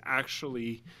companies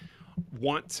actually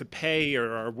want to pay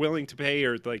or are willing to pay,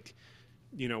 or like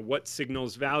what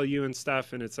signals value and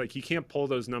stuff. And it's like you can't pull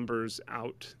those numbers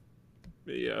out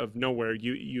of nowhere.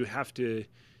 You have to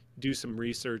do some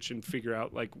research and figure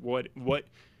out like what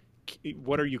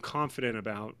are you confident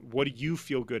about, what do you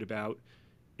feel good about,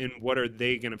 and what are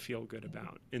they going to feel good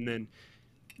about. And then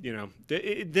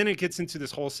then it gets into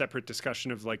this whole separate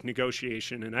discussion of like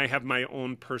negotiation, and I have my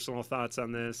own personal thoughts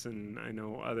on this, and I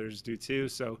know others do too.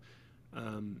 So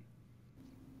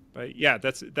but yeah,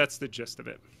 that's the gist of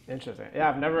it. Interesting. Yeah,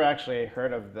 I've never actually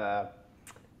heard of the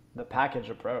package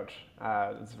approach.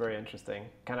 It's very interesting.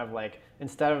 Kind of like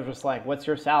instead of just like, what's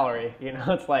your salary?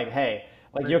 It's like, hey,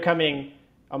 like you're coming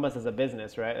almost as a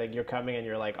business, right? Like you're coming and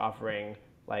you're like offering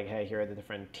like, hey, here are the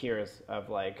different tiers of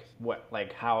like what,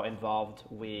 like how involved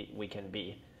we can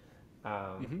be,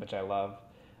 which I love.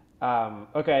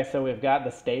 Okay, so we've got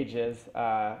the stages, which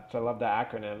I love the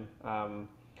acronym.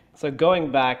 So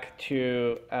going back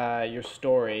to your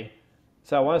story,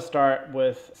 so I want to start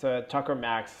with Tucker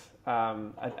Max.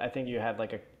 I think you had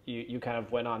like you kind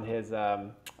of went on his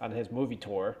movie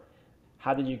tour.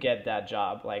 How did you get that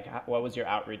job? Like, what was your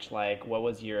outreach like? What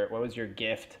was your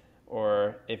gift,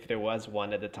 or if there was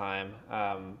one at the time?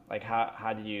 Like,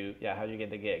 how did you get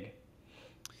the gig?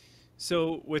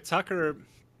 So with Tucker,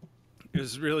 it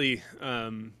was really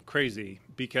crazy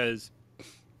because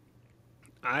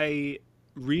I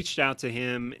reached out to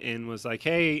him and was like,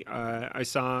 hey, I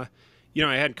saw,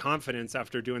 I had confidence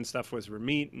after doing stuff with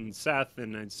Ramit and Seth.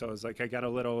 So I was like, I got a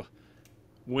little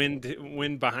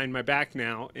wind behind my back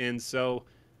now. And so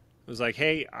I was like,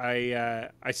 hey,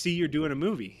 I see you're doing a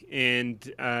movie.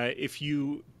 And if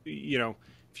you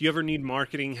ever need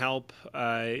marketing help,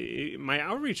 my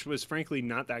outreach was frankly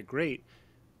not that great.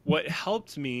 What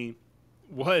helped me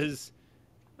was,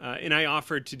 and I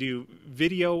offered to do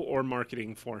video or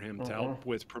marketing for him to help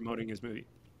with promoting his movie.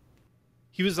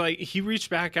 He reached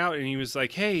back out and he was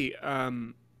like, hey,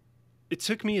 it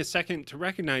took me a second to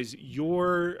recognize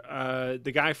you're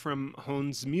the guy from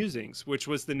Hoehn's Musings, which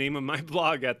was the name of my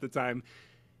blog at the time.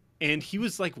 And he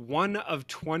was like one of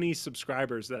 20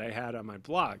 subscribers that I had on my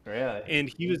blog. Really? And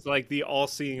he was like the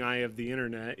all-seeing eye of the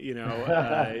internet,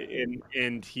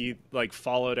 and he like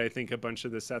followed, I think, a bunch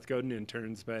of the Seth Godin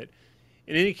interns. But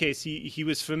in any case, he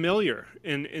was familiar.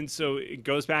 And so it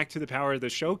goes back to the power of the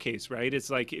showcase, right?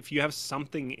 It's like if you have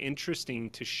something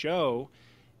interesting to show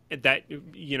that,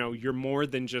 you're more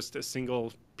than just a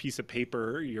single piece of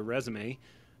paper, your resume,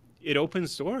 it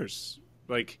opens doors.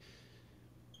 Like,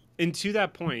 and to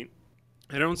that point,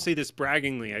 I don't say this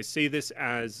braggingly. I say this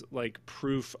as like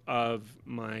proof of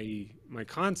my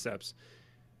concepts.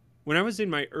 When I was in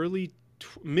my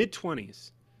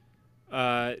mid-20s,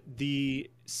 the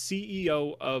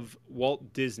CEO of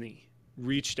Walt Disney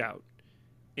reached out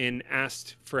and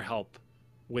asked for help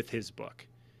with his book.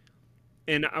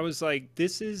 And I was like,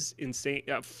 this is insane.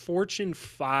 A Fortune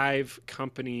 5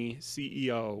 company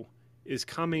CEO is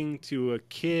coming to a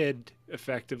kid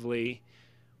effectively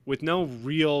with no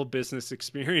real business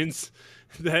experience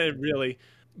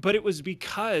but it was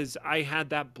because I had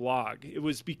that blog. It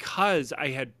was because I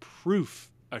had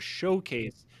proof, a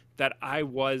showcase that I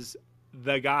was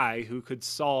the guy who could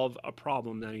solve a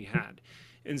problem that he had.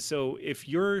 And so if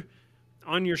you're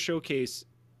on your showcase,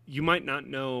 you might not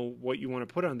know what you want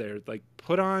to put on there. Like,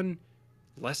 put on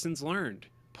lessons learned,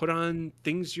 put on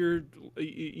things you're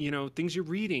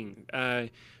reading,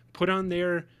 put on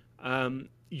there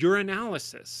your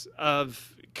analysis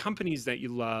of companies that you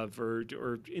love or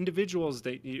individuals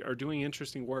that are doing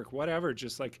interesting work, whatever.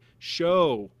 Just like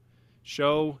show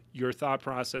your thought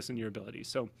process and your ability.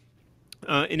 So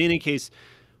in any case,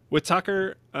 with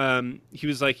Tucker, he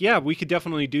was like, yeah, we could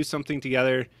definitely do something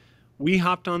together. We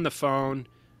hopped on the phone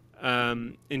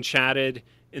and chatted.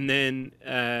 And then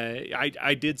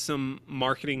I did some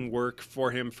marketing work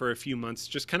for him for a few months,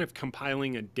 just kind of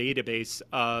compiling a database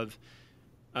of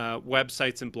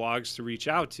websites and blogs to reach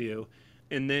out to.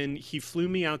 And then he flew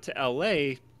me out to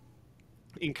LA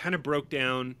and kind of broke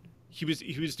down. He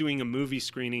was doing a movie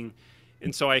screening,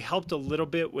 and so I helped a little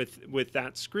bit with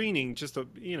that screening, just a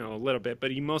little bit.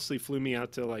 But he mostly flew me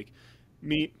out to like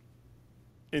meet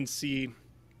and see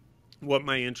what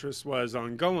my interest was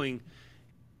ongoing.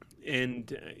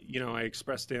 And I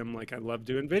expressed to him like I love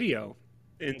doing video.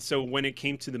 And so when it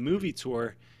came to the movie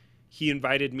tour, he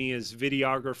invited me as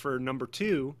videographer number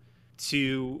 2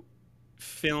 to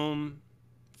film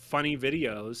funny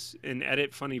videos and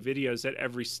edit funny videos at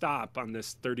every stop on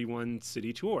this 31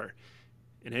 city tour.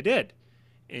 And I did.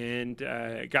 And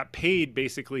got paid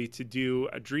basically to do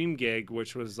a dream gig,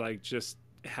 which was like just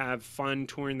have fun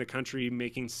touring the country,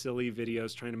 making silly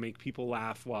videos, trying to make people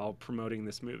laugh while promoting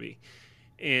this movie.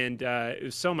 And it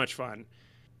was so much fun.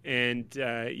 And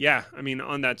yeah, I mean,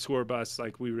 on that tour bus,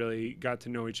 like we really got to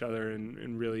know each other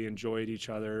and really enjoyed each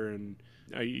other and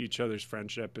each other's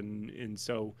friendship. And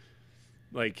so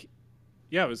like,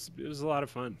 yeah, it was a lot of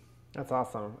fun. That's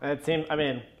awesome. And it seems, I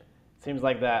mean, seems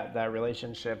like that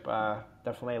relationship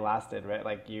definitely lasted, right?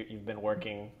 Like you've been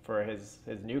working for his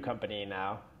new company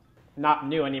now, not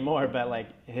new anymore, but like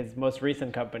his most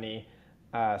recent company,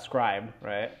 Scribe,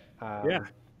 right? Yeah.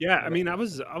 Yeah, I mean, I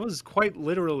was quite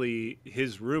literally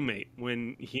his roommate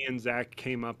when he and Zach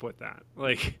came up with that.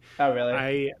 Like, Oh, really?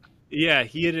 I, yeah,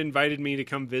 he had invited me to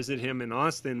come visit him in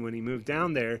Austin when he moved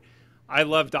down there. I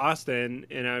loved Austin,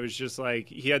 and I was just like,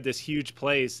 he had this huge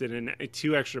place and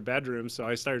two extra bedrooms, so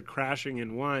I started crashing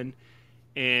in one.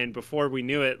 And before we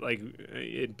knew it, like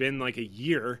it'd been like a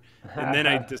year, and then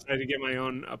I decided to get my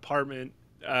own apartment.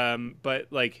 But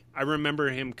like I remember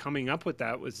him coming up with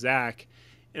that with Zach,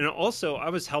 and also I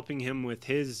was helping him with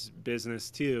his business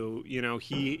too. You know,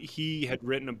 he had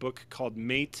written a book called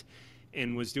Mate,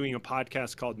 and was doing a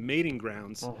podcast called Mating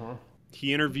Grounds. Uh-huh.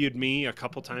 He interviewed me a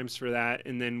couple times for that,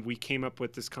 and then we came up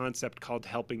with this concept called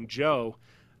Helping Joe,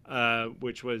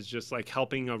 which was just like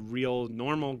helping a real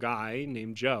normal guy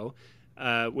named Joe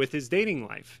with his dating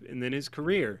life and then his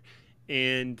career.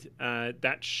 And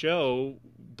that show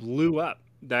blew up.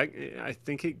 That I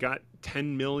think it got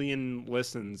 10 million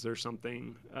listens or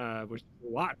something, which is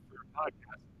a lot for a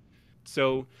podcast.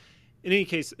 So, in any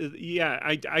case, yeah,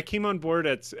 I came on board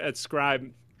at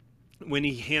Scribe when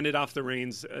he handed off the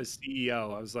reins as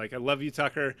CEO. I was like, I love you,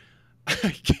 Tucker.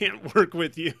 I can't work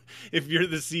with you if you're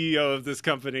the CEO of this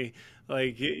company.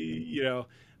 Like, you know,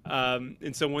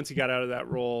 and so once he got out of that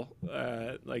role,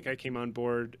 like I came on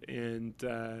board, and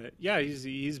yeah,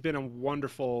 he's been a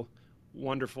wonderful,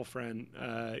 wonderful friend.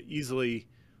 Easily,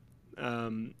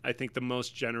 I think the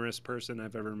most generous person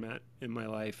I've ever met in my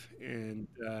life. And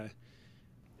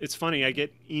it's funny, I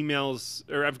get emails,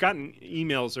 or I've gotten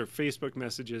emails or Facebook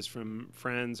messages from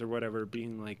friends or whatever,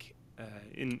 being like,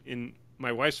 in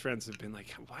my wife's friends have been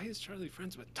like, why is Charlie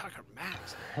friends with Tucker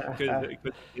Max? Because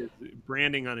his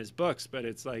branding on his books. But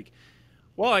it's like,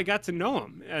 well, I got to know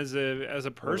him as a A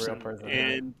real person, person, yeah.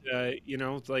 and you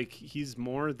know, it's like he's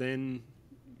more than,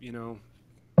 you know,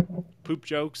 poop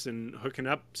jokes and hooking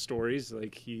up stories.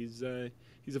 Like he's a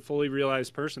fully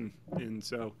realized person, and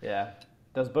so Yeah.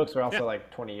 Those books were yeah, also like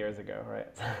 20 years ago, right?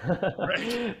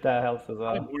 right, That helps as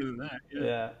probably well. more than that. Yeah,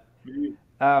 Yeah.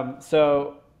 maybe.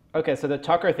 So okay, so the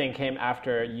Tucker thing came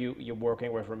after you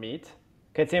working with Ramit.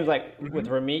 'Kay, it seems like with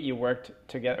Hmm. Ramit you worked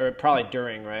together, or probably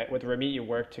during, right? With Ramit you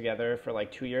worked together for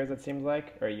like 2 years, it seems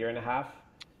like, or a year and a half.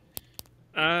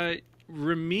 Uh,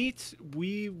 Ramit,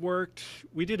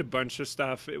 we did a bunch of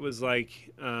stuff. It was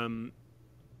like,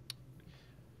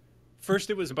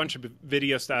 first it was a bunch of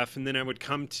video stuff, and then I would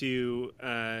come to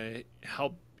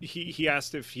help. He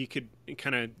asked if he could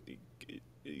kind of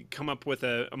come up with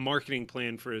a marketing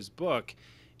plan for his book,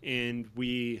 and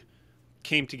we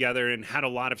came together and had a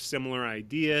lot of similar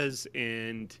ideas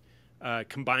and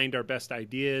combined our best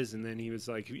ideas. And then he was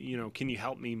like, you know, can you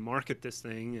help me market this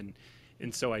thing?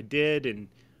 And so I did. And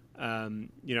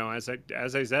you know, as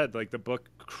I said, like the book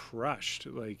crushed.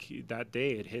 Like that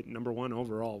day, it hit number one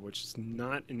overall, which is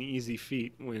not an easy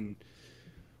feat when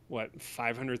what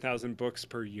 500,000 books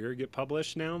per year get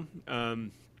published now.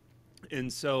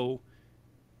 And so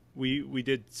we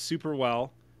did super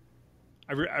well.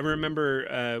 I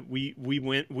remember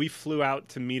we flew out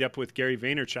to meet up with Gary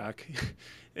Vaynerchuk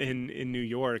in New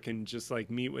York, and just like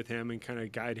meet with him and kind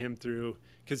of guide him through,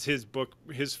 because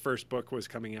his first book was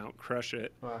coming out, Crush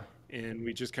It, Wow. and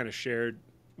we just kind of shared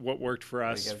what worked for What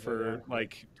you us guys did, for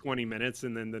like 20 minutes,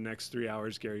 and then the next 3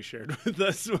 hours Gary shared with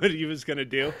us what he was going to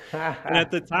do. And yeah.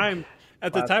 at the time I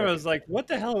Classic. was like, what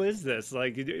the hell is this?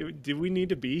 Like, do we need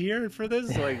to be here for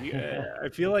this? Like, I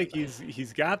feel like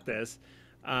he's got this.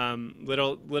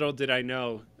 Little did I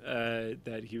know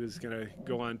that he was gonna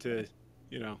go on to,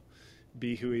 you know,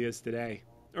 be who he is today.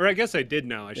 Or I guess I did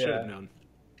know. I should have Yeah, known.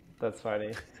 that's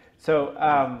funny. So,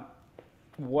 Yeah.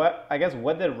 what I guess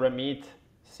what did Ramit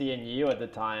see in you at the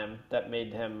time that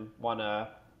made him wanna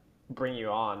bring you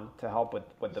on to help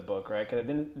with the book, right? Because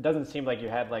it doesn't seem like you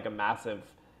had like a massive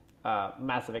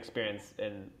experience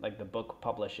in like the book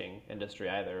publishing industry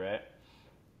either, right?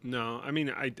 No, I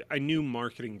mean, I knew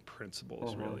marketing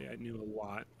principles Uh-huh. really. I knew a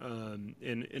lot,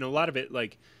 and a lot of it,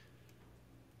 like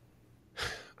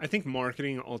I think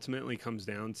marketing ultimately comes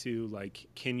down to like,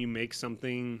 can you make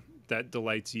something that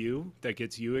delights you, that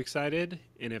gets you excited?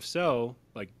 And if so,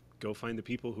 like, go find the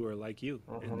people who are like you,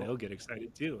 and Hmm. they'll get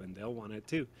excited too, and they'll want it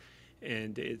too.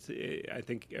 And I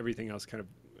think everything else kind of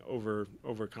over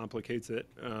complicates it.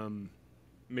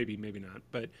 Maybe not,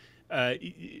 but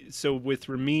so with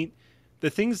Ramit, the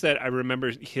things that I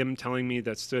remember him telling me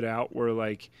that stood out were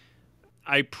like,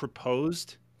 I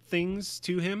proposed things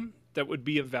to him that would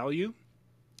be of value,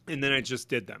 and then I just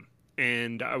did them.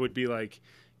 And I would be like,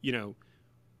 you know,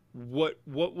 what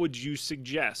would you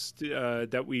suggest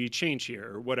that we change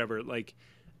here or whatever? Like,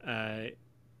 uh,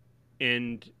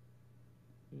 and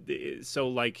so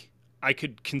like I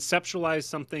could conceptualize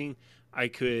something, I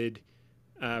could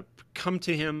come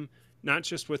to him not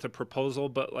just with a proposal,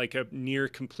 but like a near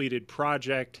completed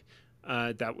project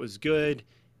that was good,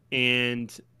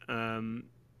 and um,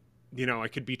 I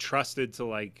could be trusted to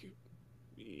like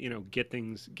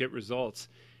get results.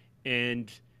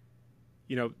 And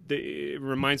it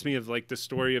reminds me of like the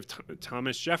story of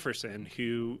Thomas Jefferson,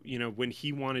 who, when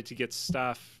he wanted to get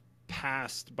stuff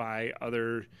passed by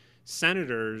other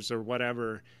senators or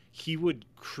whatever, he would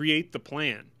create the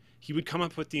plan. He would come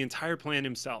up with the entire plan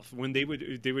himself. When they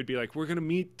would be like, we're going to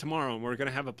meet tomorrow and we're going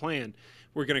to have a plan,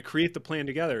 we're going to create the plan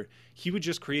together, he would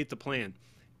just create the plan,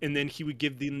 and then he would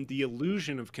give them the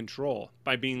illusion of control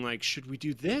by being like, should we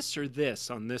do this or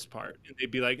this on this part? And they'd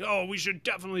be like, oh, we should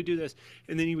definitely do this.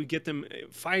 And then he would get them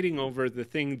fighting over the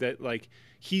thing that like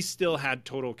he still had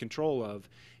total control of.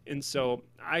 And so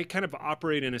I kind of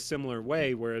operate in a similar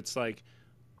way where it's like,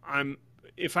 I'm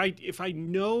if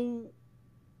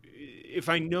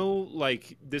I know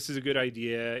like this is a good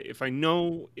idea, if I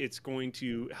know it's going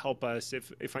to help us,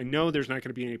 if I know there's not going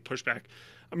to be any pushback,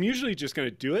 I'm usually just going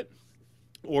to do it,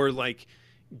 or like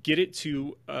get it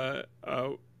to a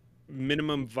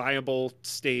minimum viable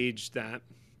stage that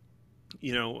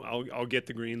I'll get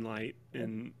the green light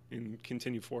and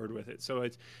continue forward with it. So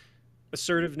it's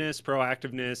assertiveness,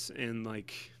 proactiveness, and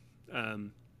like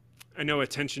um, I know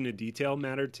attention to detail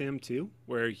mattered to him too,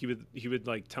 where he would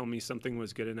like tell me something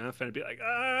was good enough, and I'd be like,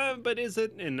 but is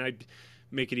it? And I'd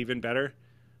make it even better.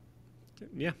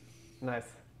 Yeah, Nice.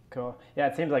 Cool. Yeah,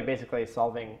 it seems like basically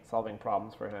solving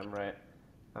problems for him, right?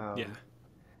 yeah. Um,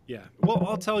 Yeah. Well,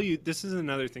 I'll tell you, this is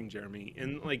another thing, Jeremy.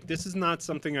 And like, this is not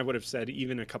something I would have said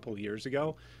even a couple years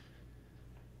ago,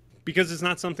 because it's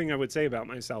not something I would say about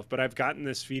myself. But I've gotten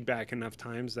this feedback enough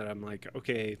times that I'm like,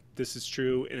 okay, this is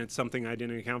true. And it's something I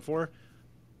didn't account for.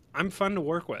 I'm fun to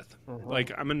work with. mhm.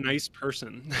 Like, I'm a nice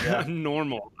person. Yeah. I'm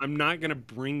normal. I'm not going to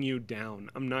bring you down.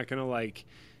 I'm not going to like,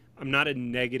 I'm not a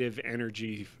negative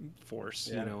energy force.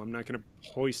 Yeah. I'm not going to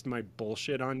hoist my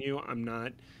bullshit on you. I'm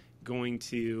not going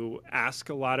to ask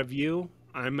a lot of you.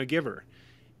 I'm a giver.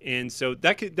 And so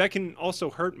that can also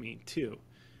hurt me too,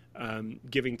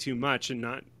 giving too much and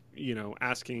not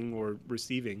asking or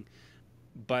receiving.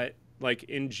 But like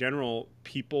in general,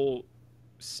 people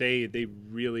say they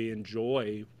really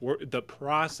enjoy the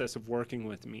process of working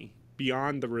with me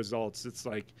beyond the results. It's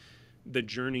like the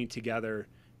journey together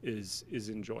is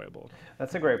enjoyable.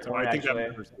 That's a great So I point, think that actually.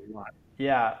 matters a lot.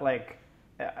 Yeah, like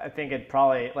I think it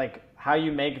probably like how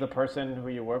you make the person who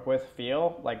you work with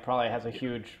feel like probably has a Yeah.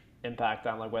 huge impact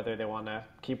on like whether they want to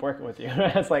keep working with you.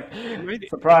 It's like It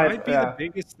surprise. might be the Yeah.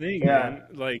 biggest thing, Yeah. man.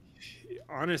 Like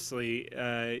honestly,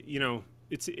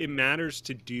 it matters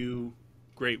to do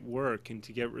great work and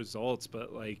to get results,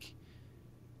 but like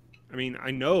I mean,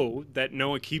 I know that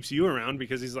Noah keeps you around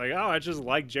because he's like, oh, I just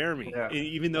like Jeremy. Yeah. And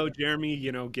even though Jeremy,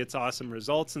 gets awesome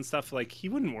results and stuff, like he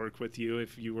wouldn't work with you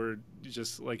if you were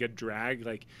just like a drag.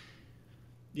 Like,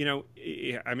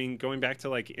 I mean, going back to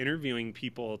like interviewing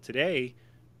people today,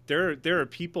 there are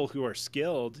people who are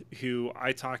skilled who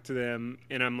I talk to them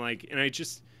and I'm like, and I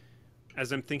just,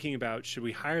 as I'm thinking about, should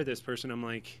we hire this person? I'm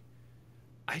like,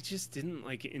 I just didn't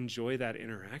like enjoy that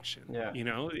interaction. Yeah. It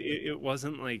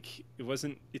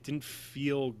didn't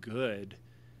feel good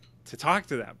to talk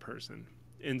to that person.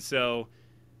 And so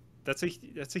that's a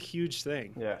huge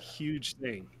thing, Yeah. huge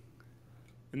thing.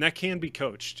 And that can be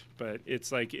coached, but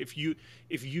it's like if you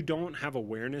don't have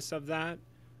awareness of that,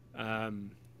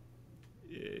 um,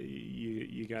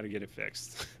 you got to get it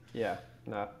fixed. Yeah.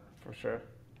 No, for sure.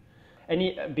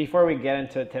 Any before we get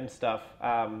into Tim stuff,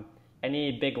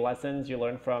 any big lessons you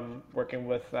learned from working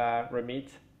with Ramit?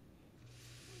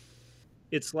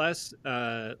 It's less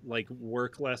like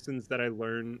work lessons that I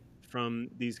learn from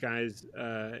these guys,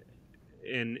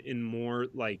 and in more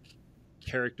like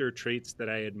character traits that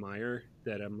I admire,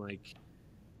 that I'm like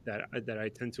that I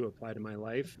tend to apply to my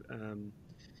life.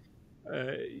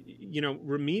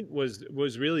 Ramit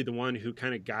was really the one who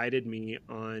kind of guided me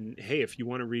on, hey, if you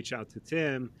want to reach out to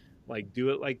Tim, like do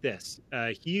it like this.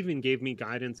 He even gave me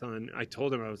guidance on. I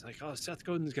told him, I was like, oh, Seth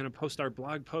Godin's going to post our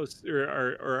blog posts,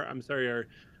 or I'm sorry,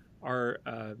 our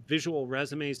visual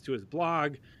resumes to his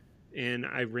blog, and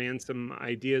I ran some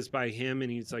ideas by him,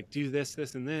 and he's like, do this,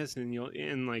 this, and this, and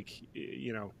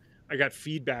I got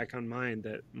feedback on mine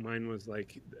that mine was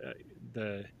like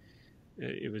the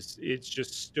it's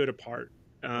just stood apart.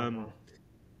 Um,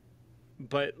 Hmm.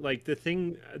 but like the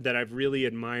thing that I've really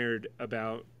admired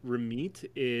about Ramit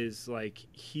is like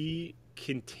he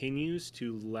continues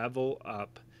to level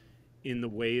up in the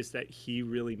ways that he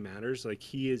really matters. Like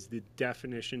he is the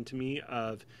definition to me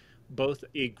of both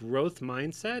a growth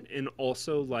mindset and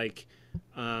also like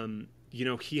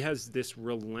he has this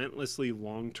relentlessly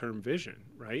long-term vision,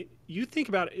 right? You think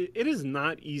about it, it is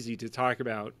not easy to talk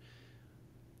about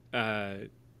uh,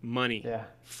 money Yeah.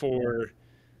 for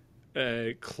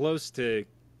close to,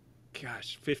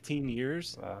 15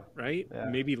 years, Wow. right? Yeah.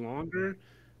 Maybe longer.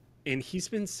 And he's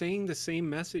been saying the same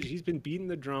message. He's been beating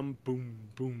the drum, boom,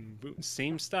 boom, boom,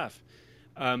 same stuff.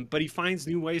 But he finds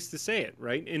new ways to say it,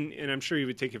 right? And I'm sure he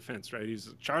would take offense, right?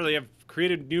 He's Charlie. I've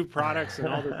created new products and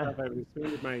all this stuff. I've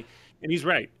expanded my, and he's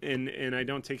right. And I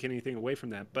don't take anything away from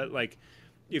that. But like,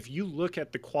 if you look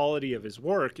at the quality of his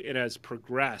work, it has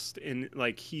progressed, and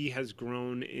like he has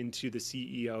grown into the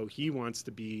CEO he wants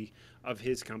to be of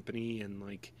his company, and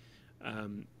like,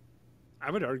 um,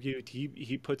 I would argue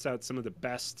he puts out some of the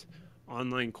best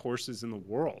online courses in the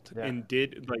world, Yeah. and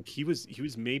did like he was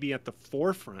maybe at the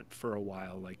forefront for a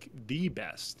while, like the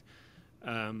best.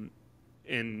 Um,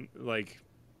 and like,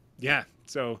 yeah,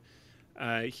 so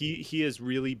he has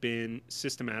really been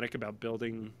systematic about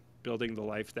building the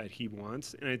life that he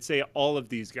wants, and I'd say all of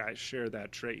these guys share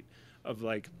that trait of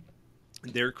like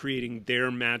they're creating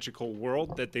their magical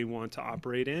world that they want to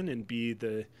operate in and be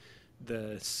the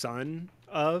son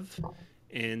of,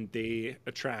 and they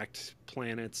attract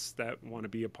planets that want to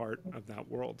be a part of that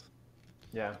world.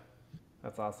 Yeah.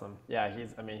 That's awesome. Yeah,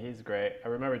 I mean, he's great. I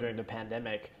remember during the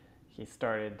pandemic, he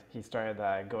started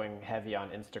going heavy on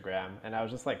Instagram, and I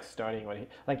was just like starting when he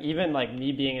like even like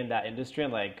me being in that industry,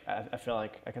 and like I feel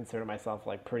like I consider myself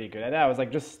like pretty good at it. I was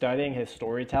like just studying his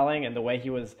storytelling and the way he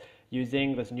was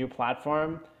using this new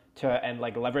platform to and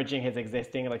like leveraging his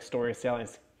existing like storytelling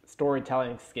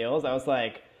skills. I was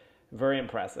like very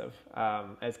impressive.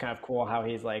 It's kind of cool how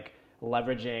he's like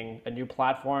leveraging a new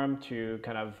platform to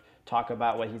kind of talk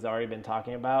about what he's already been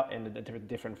talking about in a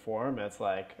different form. It's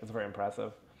like it's very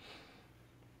impressive.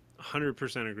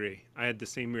 100% agree. I had the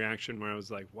same reaction where I was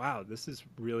like, wow, this is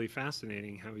really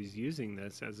fascinating how he's using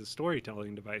this as a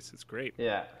storytelling device. It's great.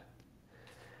 Yeah.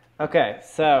 Okay.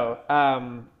 So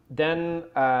then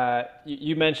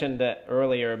you mentioned that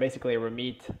earlier. Basically,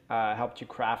 Ramit helped you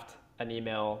craft an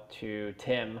email to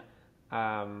Tim,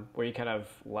 where you kind of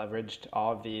leveraged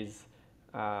all of these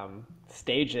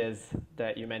stages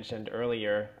that you mentioned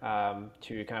earlier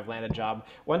to kind of land a job.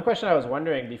 One question I was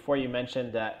wondering before you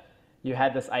mentioned that you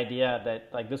had this idea that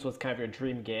like this was kind of your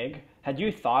dream gig. Had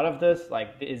you thought of this? Like,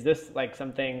 is this like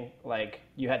something like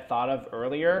you had thought of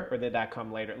earlier, or did that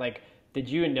come later? Like, did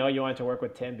you know you wanted to work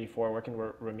with Tim before working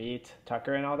with Ramit,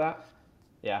 Tucker, and all that?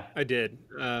 Yeah. I did.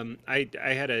 I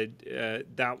had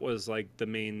that was like the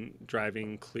main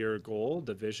driving clear goal,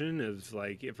 the vision of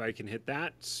like if I can hit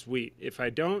that, sweet. If I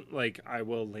don't, like I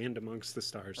will land amongst the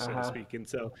stars, Uh so to huh. speak. And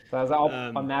so, So that was all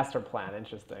a um, master plan.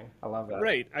 Interesting. I love that.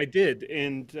 right, I did.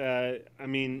 And I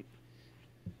mean,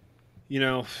 you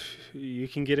know, you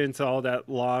can get into all that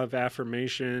law of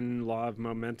affirmation, law of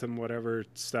momentum, whatever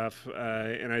stuff.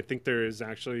 And I think there is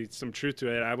actually some truth to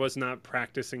it. I was not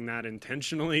practicing that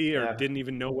intentionally or Yeah. didn't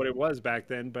even know what it was back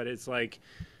then, but it's like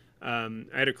I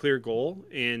had a clear goal,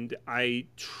 and I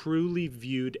truly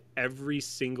viewed every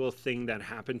single thing that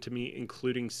happened to me,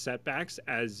 including setbacks,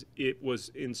 as it was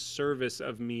in service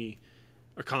of me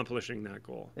accomplishing that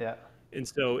goal. Yeah. And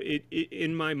so it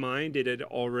in my mind it had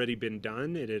already been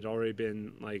done, it had already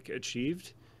been like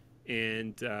achieved,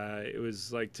 and it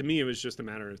was like to me it was just a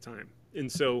matter of time.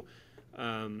 And so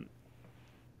um,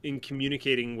 in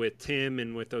communicating with Tim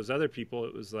and with those other people,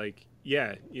 it was like,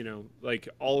 yeah, like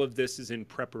all of this is in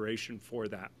preparation for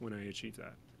that when I achieve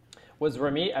that. Was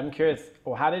Ramit? I'm curious.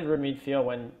 Well, how did Ramit feel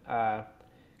when?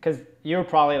 Because you were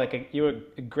probably like you were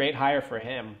a great hire for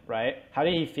him, right? How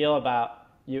did he feel about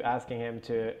you asking him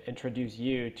to introduce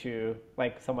you to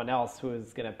like someone else who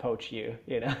is gonna poach you?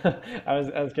 You know, I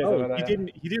was curious Oh, about he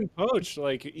that. didn't poach.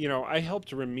 Like, I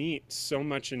helped Ramit so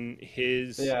much in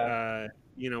his Yeah.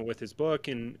 with his book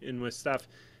and with stuff.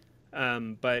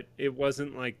 But it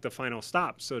wasn't like the final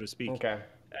stop, so to speak. Okay.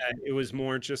 It was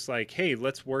more just like, hey,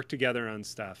 let's work together on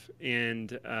stuff,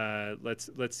 and let's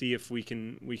see if we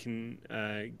can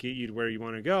get you to where you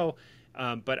want to go.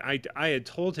 But I had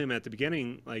told him at the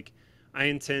beginning, like, I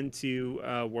intend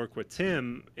to work with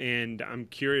Tim, and I'm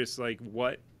curious, like,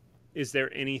 what is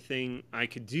there anything I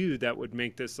could do that would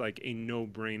make this like a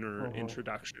no-brainer Hmm.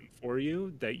 introduction for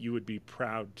you that you would be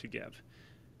proud to give?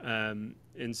 And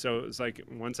so it was like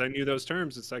once I knew those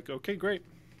terms, it's like, okay, great,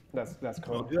 That's I'll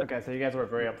cool. do it. Okay, so you guys were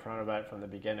very upfront about it from the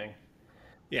beginning.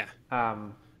 Yeah.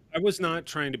 Um, I was not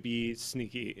trying to be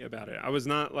sneaky about it. I was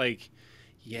not like,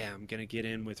 yeah, I'm gonna get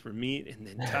in with Ramit and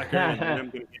then Tucker, and then I'm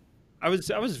gonna. I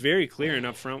was very clear and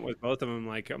upfront with both of them.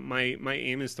 Like my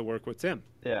aim is to work with Tim,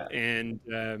 yeah, and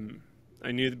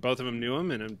I knew that both of them knew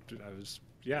him, and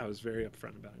I was very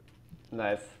upfront about it.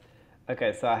 nice.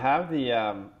 Okay, so I have the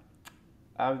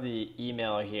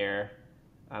email here.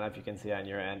 I don't know if you can see it on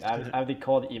your end. I have the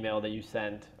cold email that you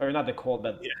sent, or not the cold,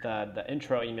 but Yeah. the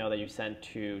intro email that you sent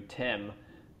to Tim.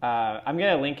 I'm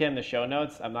gonna link in the show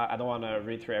notes. I don't want to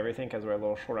read through everything because we're a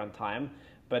little short on time,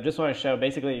 but just want to show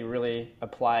basically you really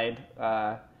applied.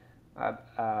 I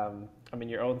mean,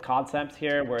 your own concepts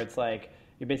here, where it's like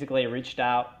you basically reached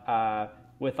out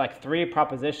with like three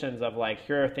propositions of like,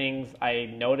 here are things I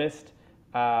noticed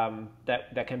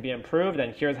that can be improved,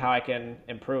 and here's how I can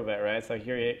improve it, right? So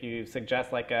here you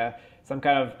suggest like some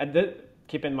kind of,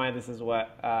 keep in mind this is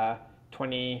what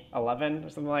 2011 or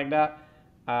something like that.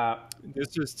 Uh,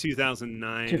 This was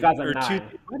 2009 or two.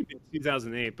 2009. It might have been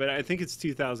 2008, but I think it's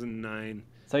 2009.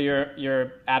 So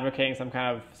you're advocating some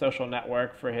kind of social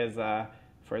network for his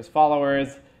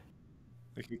followers,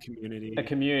 Like a a community.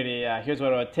 community. Here's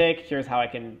what it would take. Here's how I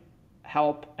can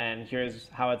help, and here's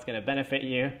how it's going to benefit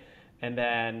you. And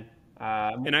then,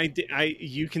 And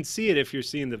you can see it if you're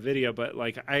seeing the video, but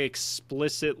like I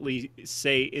explicitly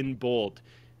say in bold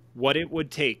what it would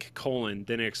take, colon,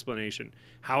 then explanation,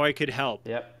 how I could help,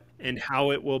 yep, and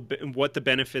how it will, what the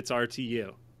benefits are to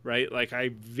you, right? Like I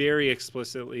very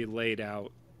explicitly laid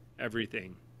out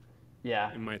everything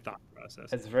yeah, in my thought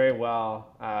process. it's very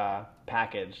well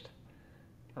packaged.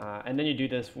 And then you do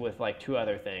this with like two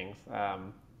other things,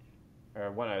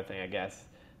 or one other thing, I guess.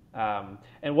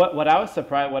 And what I was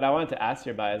surprised, what I wanted to ask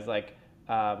you about is like,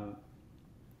 um,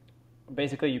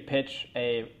 basically you pitch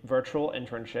a virtual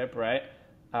internship, right?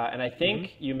 And I Hmm.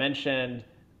 think you mentioned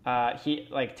he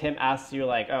like Tim asks you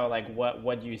like, oh, like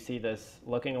what do you see this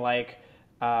looking like?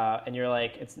 And you're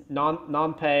like, it's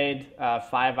non paid,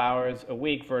 5 hours a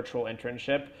week virtual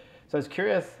internship. So I was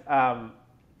curious,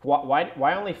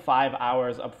 why only 5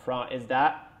 hours up front?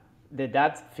 Did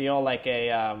that feel like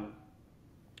a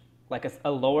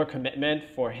lower commitment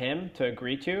for him to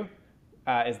agree to?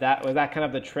 Was that kind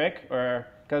of the trick, or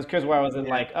because where I wasn't Yeah.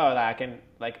 like, oh, I can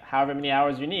like however many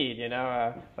hours you need,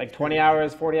 like 20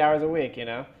 hours, 40 hours a week.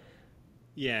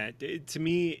 Yeah. To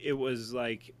me, it was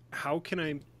like, how can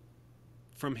I,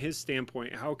 from his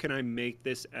standpoint, how can I make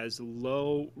this as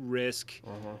low risk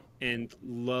Hmm. and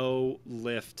low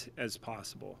lift as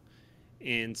possible?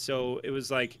 And so it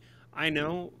was like, I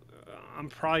know I'm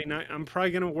probably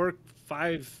going to work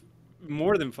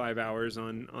more than 5 hours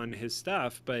on his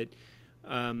stuff, but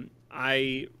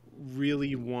I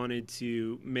really wanted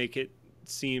to make it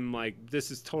seem like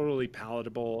this is totally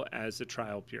palatable as a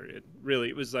trial period. Really,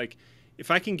 it was like,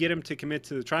 if I can get him to commit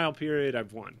to the trial period,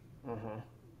 I've won. Hmm.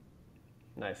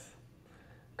 Nice,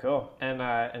 cool. And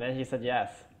then he said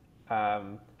yes.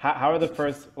 How are the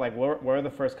first like what are the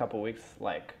first couple weeks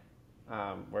like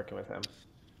working with him?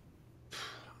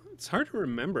 It's hard to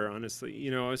remember,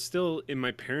 honestly. I was still in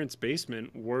my parents'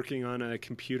 basement working on a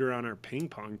computer on our ping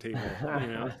pong table,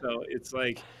 So it's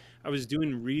like I was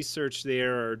doing research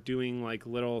there or doing like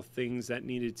little things that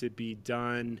needed to be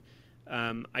done.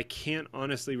 I can't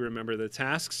honestly remember the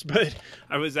tasks, but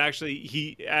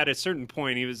at a certain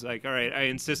point, he was like, all right, I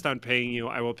insist on paying you.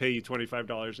 I will pay you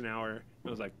 $25 an hour. I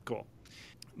was like, cool.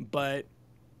 But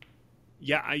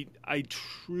yeah, I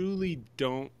truly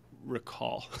don't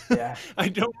recall. Yeah. I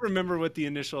don't remember what the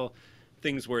initial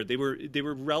things were. They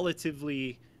were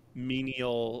relatively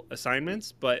menial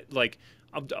assignments, but like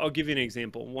I'll give you an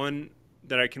example. One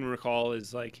that I can recall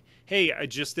is like, hey, I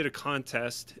just did a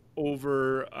contest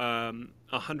over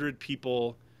 100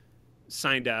 people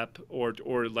signed up or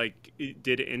like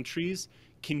did entries.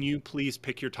 Can you please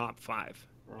pick your top five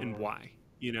and Mm, why?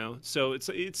 So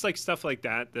it's like stuff like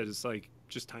that is like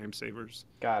just time savers.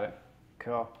 got it.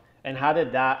 Cool. And how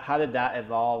did that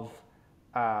evolve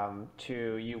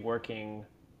to you working?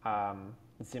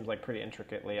 It seems like pretty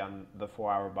intricately on the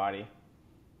 4 hour body.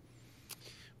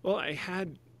 Well, I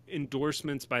had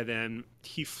endorsements by then.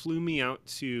 He flew me out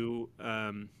to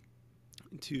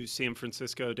to San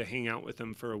Francisco to hang out with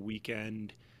him for a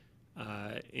weekend,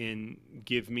 and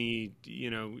give me,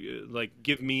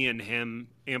 give me and him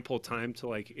ample time to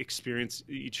like experience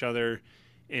each other,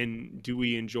 and do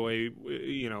we enjoy,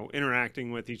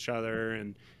 interacting with each other.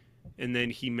 And then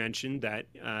he mentioned that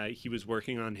he was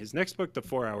working on his next book, The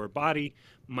 4-Hour Body.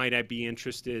 Might I be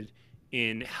interested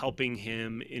in helping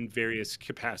him in various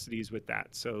capacities with that?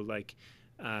 So like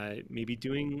maybe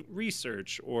doing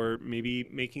research, or maybe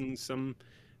making some,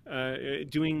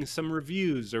 doing some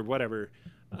reviews or whatever.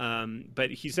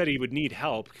 But he said he would need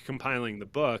help compiling the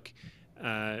book.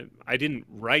 I didn't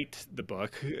write the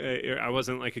book. I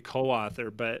wasn't like a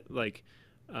co-author, but like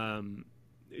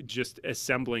just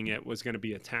assembling it was going to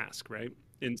be a task, right?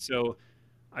 And so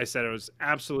I said I was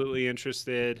absolutely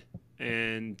interested,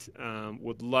 and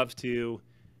would love to,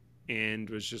 and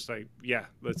was just like, yeah,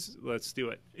 let's do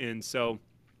it. And so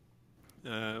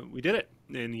we did it,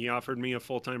 and he offered me a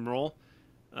full-time role.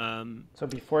 So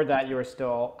before that, you were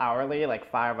still hourly, like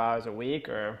 5 hours a week,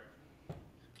 or?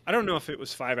 I don't know if it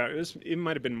was 5 hours. It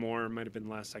might have been more, it might have been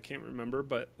less. I can't remember.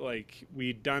 But like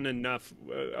we'd done enough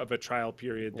of a trial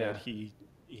period that he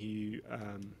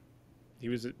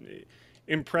was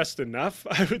impressed enough.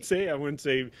 I would say. I wouldn't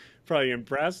say probably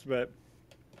impressed, but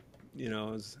it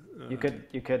was, You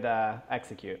could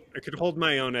execute. I could hold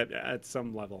my own at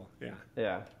some level. Yeah.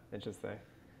 Yeah, interesting.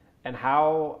 And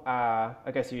how?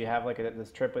 Okay, so you have like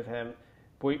this trip with him.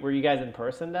 Were you guys in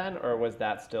person then, or was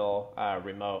that still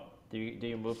remote? Do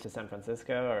you move to San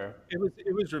Francisco, or?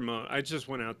 It was remote. I just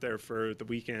went out there for the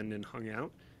weekend and hung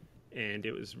out, and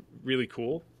it was really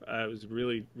cool. It was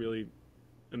really, really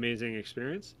amazing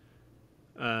experience.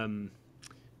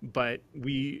 But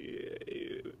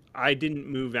I didn't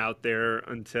move out there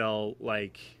until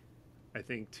like, I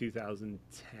think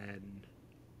 2010.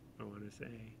 I want to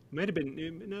say might have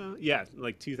been, no, yeah,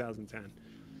 like 2010.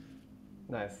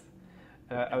 Nice.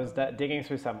 I was digging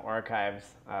through some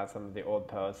archives, some of the old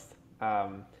posts,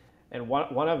 and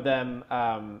one of them,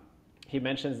 he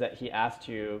mentions that he asked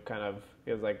you kind of,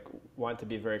 he was like, wanted to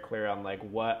be very clear on like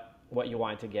what you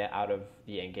wanted to get out of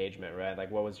the engagement, right?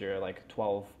 Like what was your like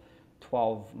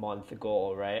 12-month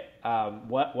goal, right?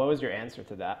 What was your answer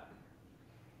to that?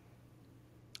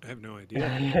 I have no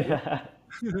idea.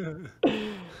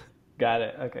 Got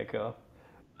it. Okay, cool.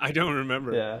 I don't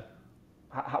remember. Yeah.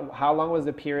 How long was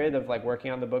the period of like working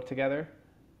on the book together?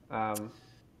 I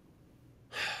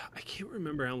can't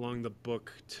remember how long the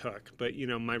book took, but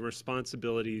my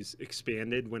responsibilities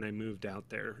expanded when I moved out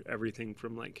there. Everything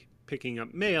from like picking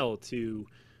up mail to,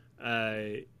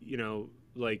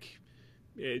 like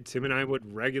Tim and I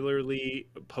would regularly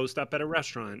post up at a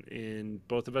restaurant, and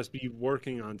both of us be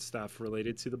working on stuff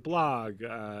related to the blog,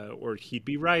 or he'd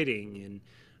be writing,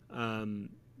 and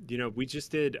we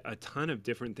just did a ton of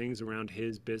different things around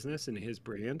his business and his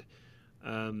brand.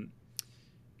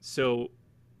 So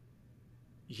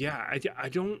yeah, I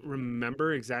don't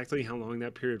remember exactly how long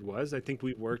that period was. I think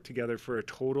we worked together for a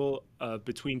total of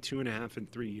between 2.5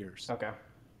 and 3 years. Okay,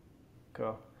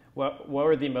 cool. What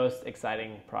were the most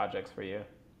exciting projects for you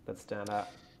that stand out?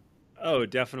 Oh,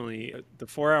 definitely. The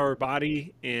 4-Hour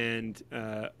Body and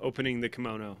opening the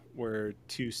kimono were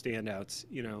two standouts.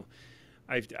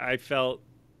 I felt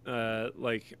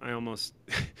like I almost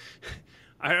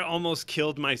I almost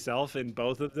killed myself in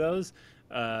both of those,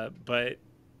 but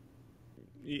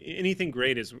anything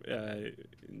great is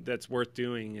that's worth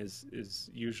doing is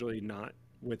usually not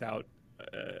without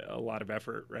a lot of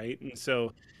effort, right? And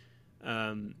so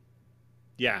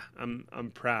yeah,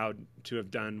 I'm proud to have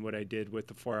done what I did with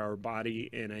the 4-Hour Body.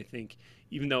 And I think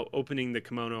even though opening the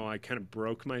kimono, I kind of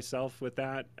broke myself with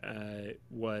that,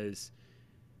 was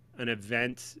an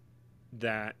event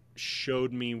that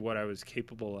showed me what I was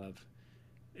capable of,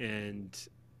 and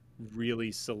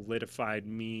really solidified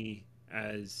me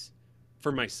as,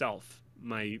 for myself,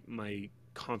 my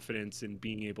confidence in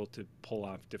being able to pull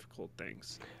off difficult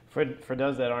things. For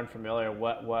those that aren't familiar,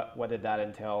 what did that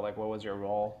entail? Like, what was your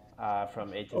role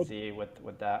from A to Oh, Z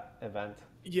with that event?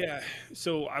 yeah.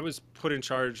 So I was put in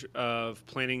charge of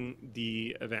planning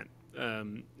the event.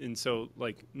 And so,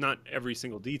 like, not every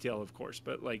single detail, of course,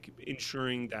 but like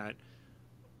ensuring that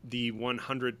the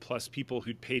 100 plus people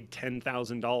who'd paid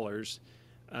 $10,000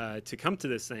 to come to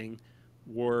this thing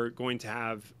were going to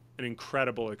have an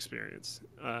incredible experience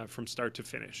from start to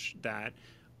finish. That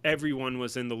everyone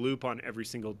was in the loop on every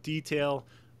single detail.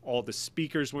 All the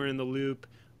speakers were in the loop.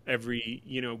 Every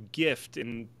gift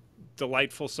and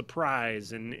delightful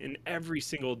surprise, and every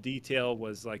single detail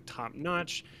was like top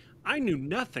notch. I knew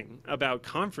nothing about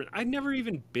conference. I'd never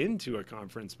even been to a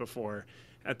conference before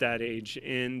at that age,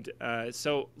 and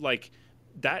so like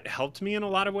that helped me in a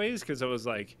lot of ways, because I was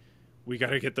like, we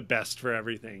got to get the best for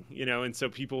everything, and so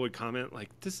people would comment like,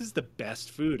 this is the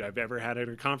best food I've ever had at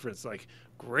a conference, like,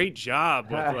 great job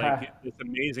with like this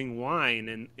amazing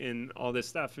wine and all this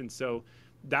stuff. And so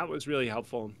that was really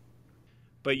helpful.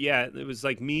 But yeah, it was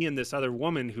like me and this other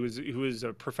woman who was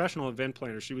a professional event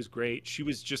planner. She was great. She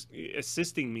was just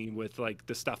assisting me with like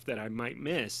the stuff that I might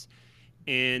miss.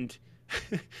 And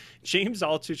James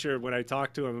Altucher, when I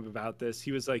talked to him about this,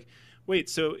 he was like, wait,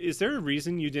 so is there a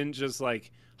reason you didn't just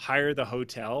like hire the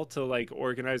hotel to like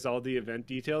organize all the event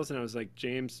details? And I was like,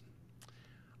 James,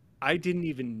 I didn't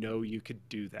even know you could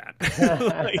do that.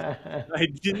 Like, I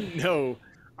didn't know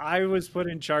I was put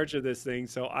in charge of this thing.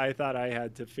 So I thought I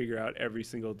had to figure out every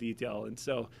single detail. And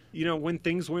so, when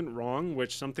things went wrong,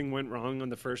 which something went wrong on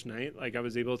the first night, like I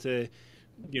was able to,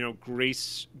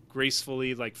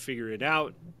 gracefully like figure it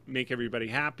out, make everybody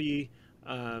happy.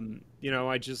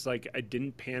 I just like, I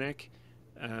didn't panic.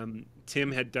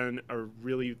 Tim had done a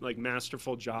really like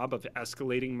masterful job of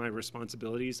escalating my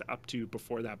responsibilities up to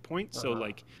before that point. So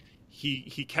like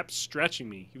he kept stretching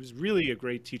me. He was really a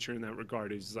great teacher in that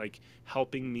regard. He's like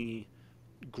helping me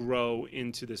grow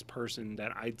into this person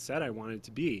that I'd said I wanted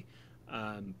to be.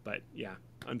 But yeah,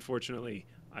 unfortunately,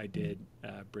 I did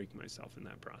break myself in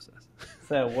that process.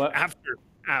 So what After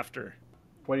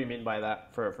what do you mean by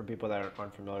that for people that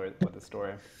aren't familiar with the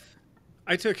story?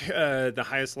 I took the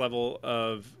highest level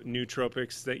of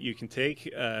nootropics that you can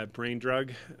take, brain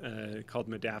drug called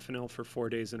modafinil, for 4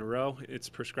 days in a row. It's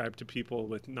prescribed to people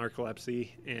with narcolepsy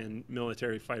and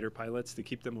military fighter pilots to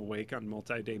keep them awake on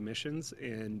multi-day missions.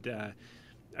 And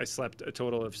I slept a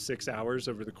total of 6 hours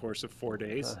over the course of 4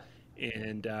 days.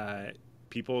 And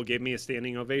people gave me a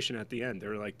standing ovation at the end. They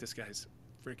were like, this guy's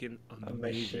freaking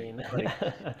amazing. Like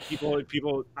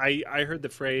I heard the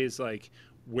phrase like,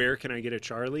 where can I get a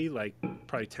Charlie? Like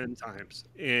probably 10 times.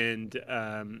 And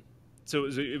so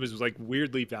it was like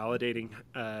weirdly validating.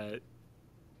 It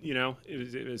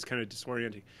was kind of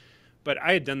disorienting, but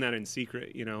I had done that in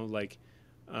secret, like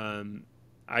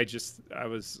I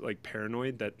was like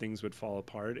paranoid that things would fall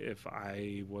apart if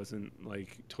I wasn't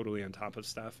like totally on top of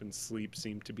stuff, and sleep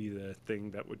seemed to be the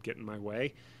thing that would get in my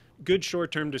way. Good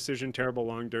short-term decision, terrible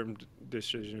long-term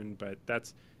decision, but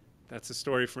that's a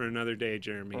story for another day,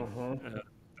 Jeremy.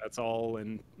 That's all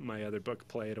in my other book,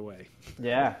 Play It Away.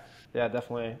 Yeah, yeah,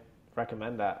 definitely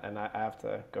recommend that, and I have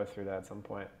to go through that at some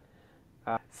point.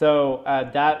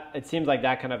 That it seems like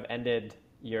that kind of ended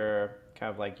your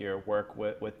kind of like your work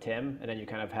with Tim, and then you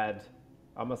kind of had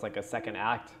almost like a second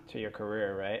act to your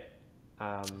career, right?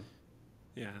 Um,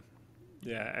 Yeah,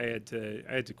 yeah. I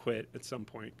had to quit at some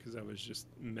point because I was just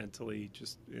mentally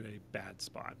just in a bad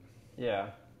spot. yeah,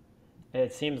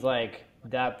 it seems like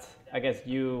that. I guess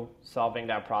you solving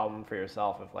that problem for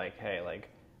yourself of like, hey, like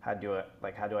how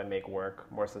do I make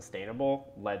work more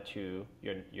sustainable led to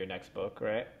your next book,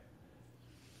 right?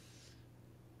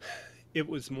 It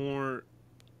was more,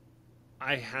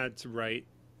 I had to write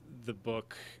the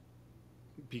book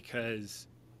because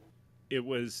it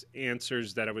was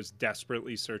answers that I was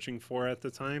desperately searching for at the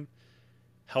time.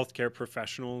 Healthcare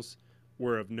professionals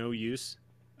were of no use.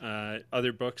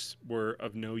 Other books were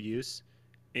of no use.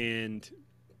 And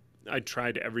I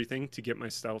tried everything to get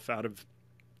myself out of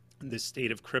this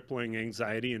state of crippling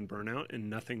anxiety and burnout, and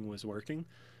nothing was working.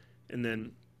 And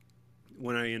then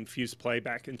when I infused play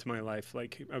back into my life,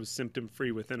 like I was symptom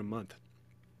free within a month.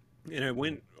 And I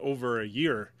went over a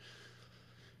year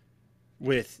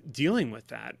with dealing with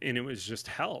that, and it was just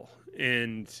hell.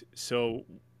 And so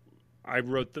I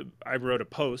wrote a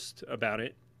post about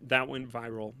it that went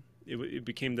viral. It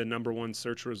became the number one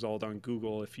search result on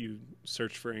Google if you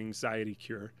search for anxiety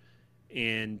cure.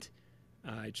 And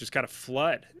I just got a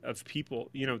flood of people.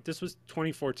 This was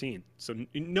 2014. So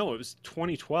no, it was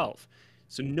 2012.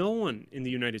 So no one in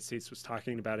the United States was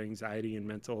talking about anxiety and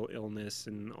mental illness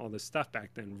and all this stuff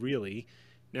back then, really.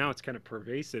 Now it's kind of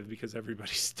pervasive because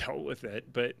everybody's dealt with it.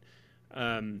 But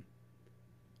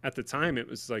at the time, it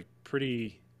was like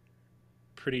pretty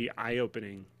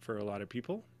eye-opening for a lot of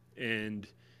people. And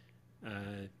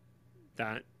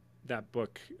that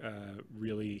book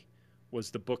really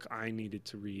was the book I needed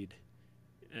to read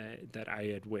that I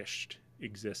had wished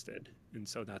existed. And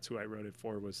so that's who I wrote it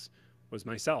for, was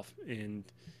myself. And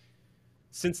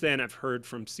since then, I've heard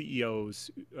from CEOs,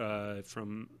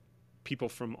 from people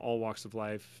from all walks of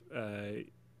life,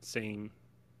 saying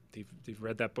they've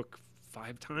read that book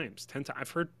 5 times, 10 times. I've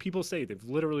heard people say they've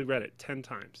literally read it 10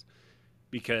 times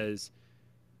because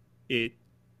it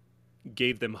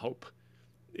gave them hope.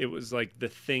 It was like the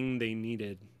thing they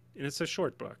needed. And it's a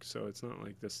short book, so it's not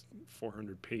like this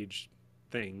 400-page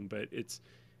thing, but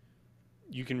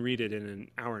you can read it in an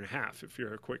hour and a half if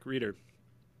you're a quick reader.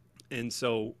 And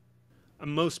so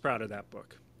I'm most proud of that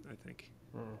book, I think.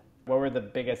 What were the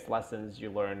biggest lessons you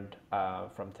learned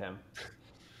from Tim?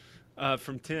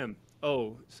 From Tim.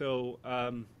 Oh, so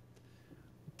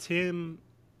Tim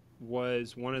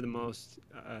was one of the most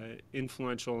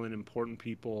influential and important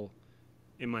people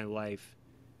in my life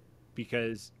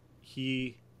because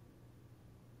he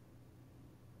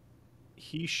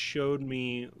showed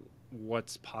me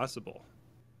what's possible.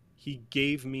 He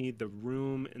gave me the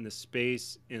room and the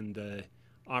space and the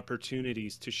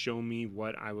opportunities to show me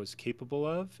what I was capable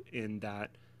of and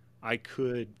that I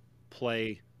could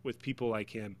play with people like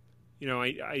him.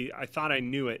 I thought I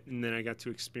knew it and then I got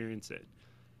to experience it.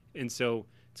 And so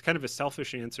it's kind of a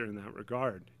selfish answer in that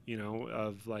regard,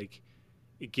 of like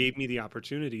it gave me the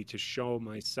opportunity to show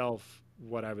myself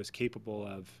what I was capable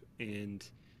of. And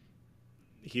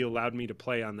he allowed me to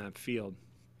play on that field.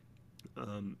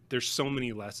 There's so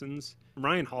many lessons.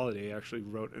 Ryan Holiday actually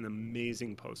wrote an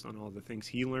amazing post on all the things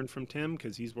he learned from Tim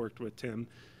because he's worked with Tim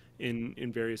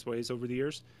in various ways over the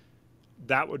years.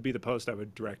 That would be the post I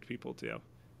would direct people to.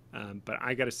 But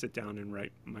I got to sit down and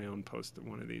write my own post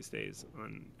one of these days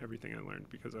on everything I learned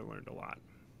because I learned a lot.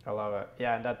 I love it.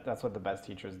 Yeah, and that's what the best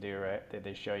teachers do, right?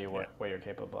 They show you Yeah. what you're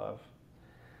capable of.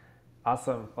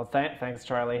 Awesome. Well, thanks,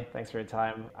 Charlie. Thanks for your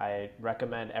time. I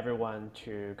recommend everyone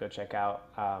to go check out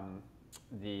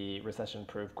the Recession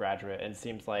Proof Graduate. It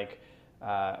seems like,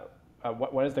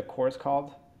 what is the course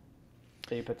called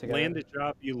that you put together? Land a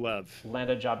job you love. Land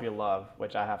a Job You Love,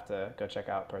 which I have to go check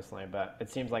out personally. But it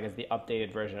seems like it's the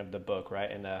updated version of the book,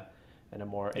 right? In a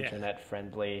more Yeah. internet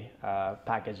friendly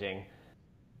packaging.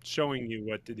 Showing you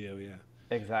what to do. Yeah.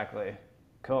 Exactly.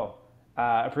 Cool.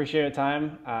 Appreciate your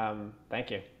time.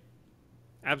 Thank you.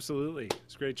 Absolutely.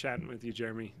 It's great chatting with you,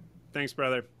 Jeremy. Thanks,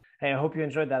 brother. Hey, I hope you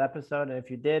enjoyed that episode. And if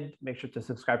you did, make sure to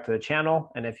subscribe to the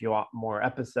channel. And if you want more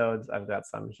episodes, I've got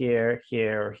some here,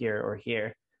 here, or here, or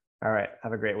here. All right.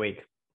 Have a great week.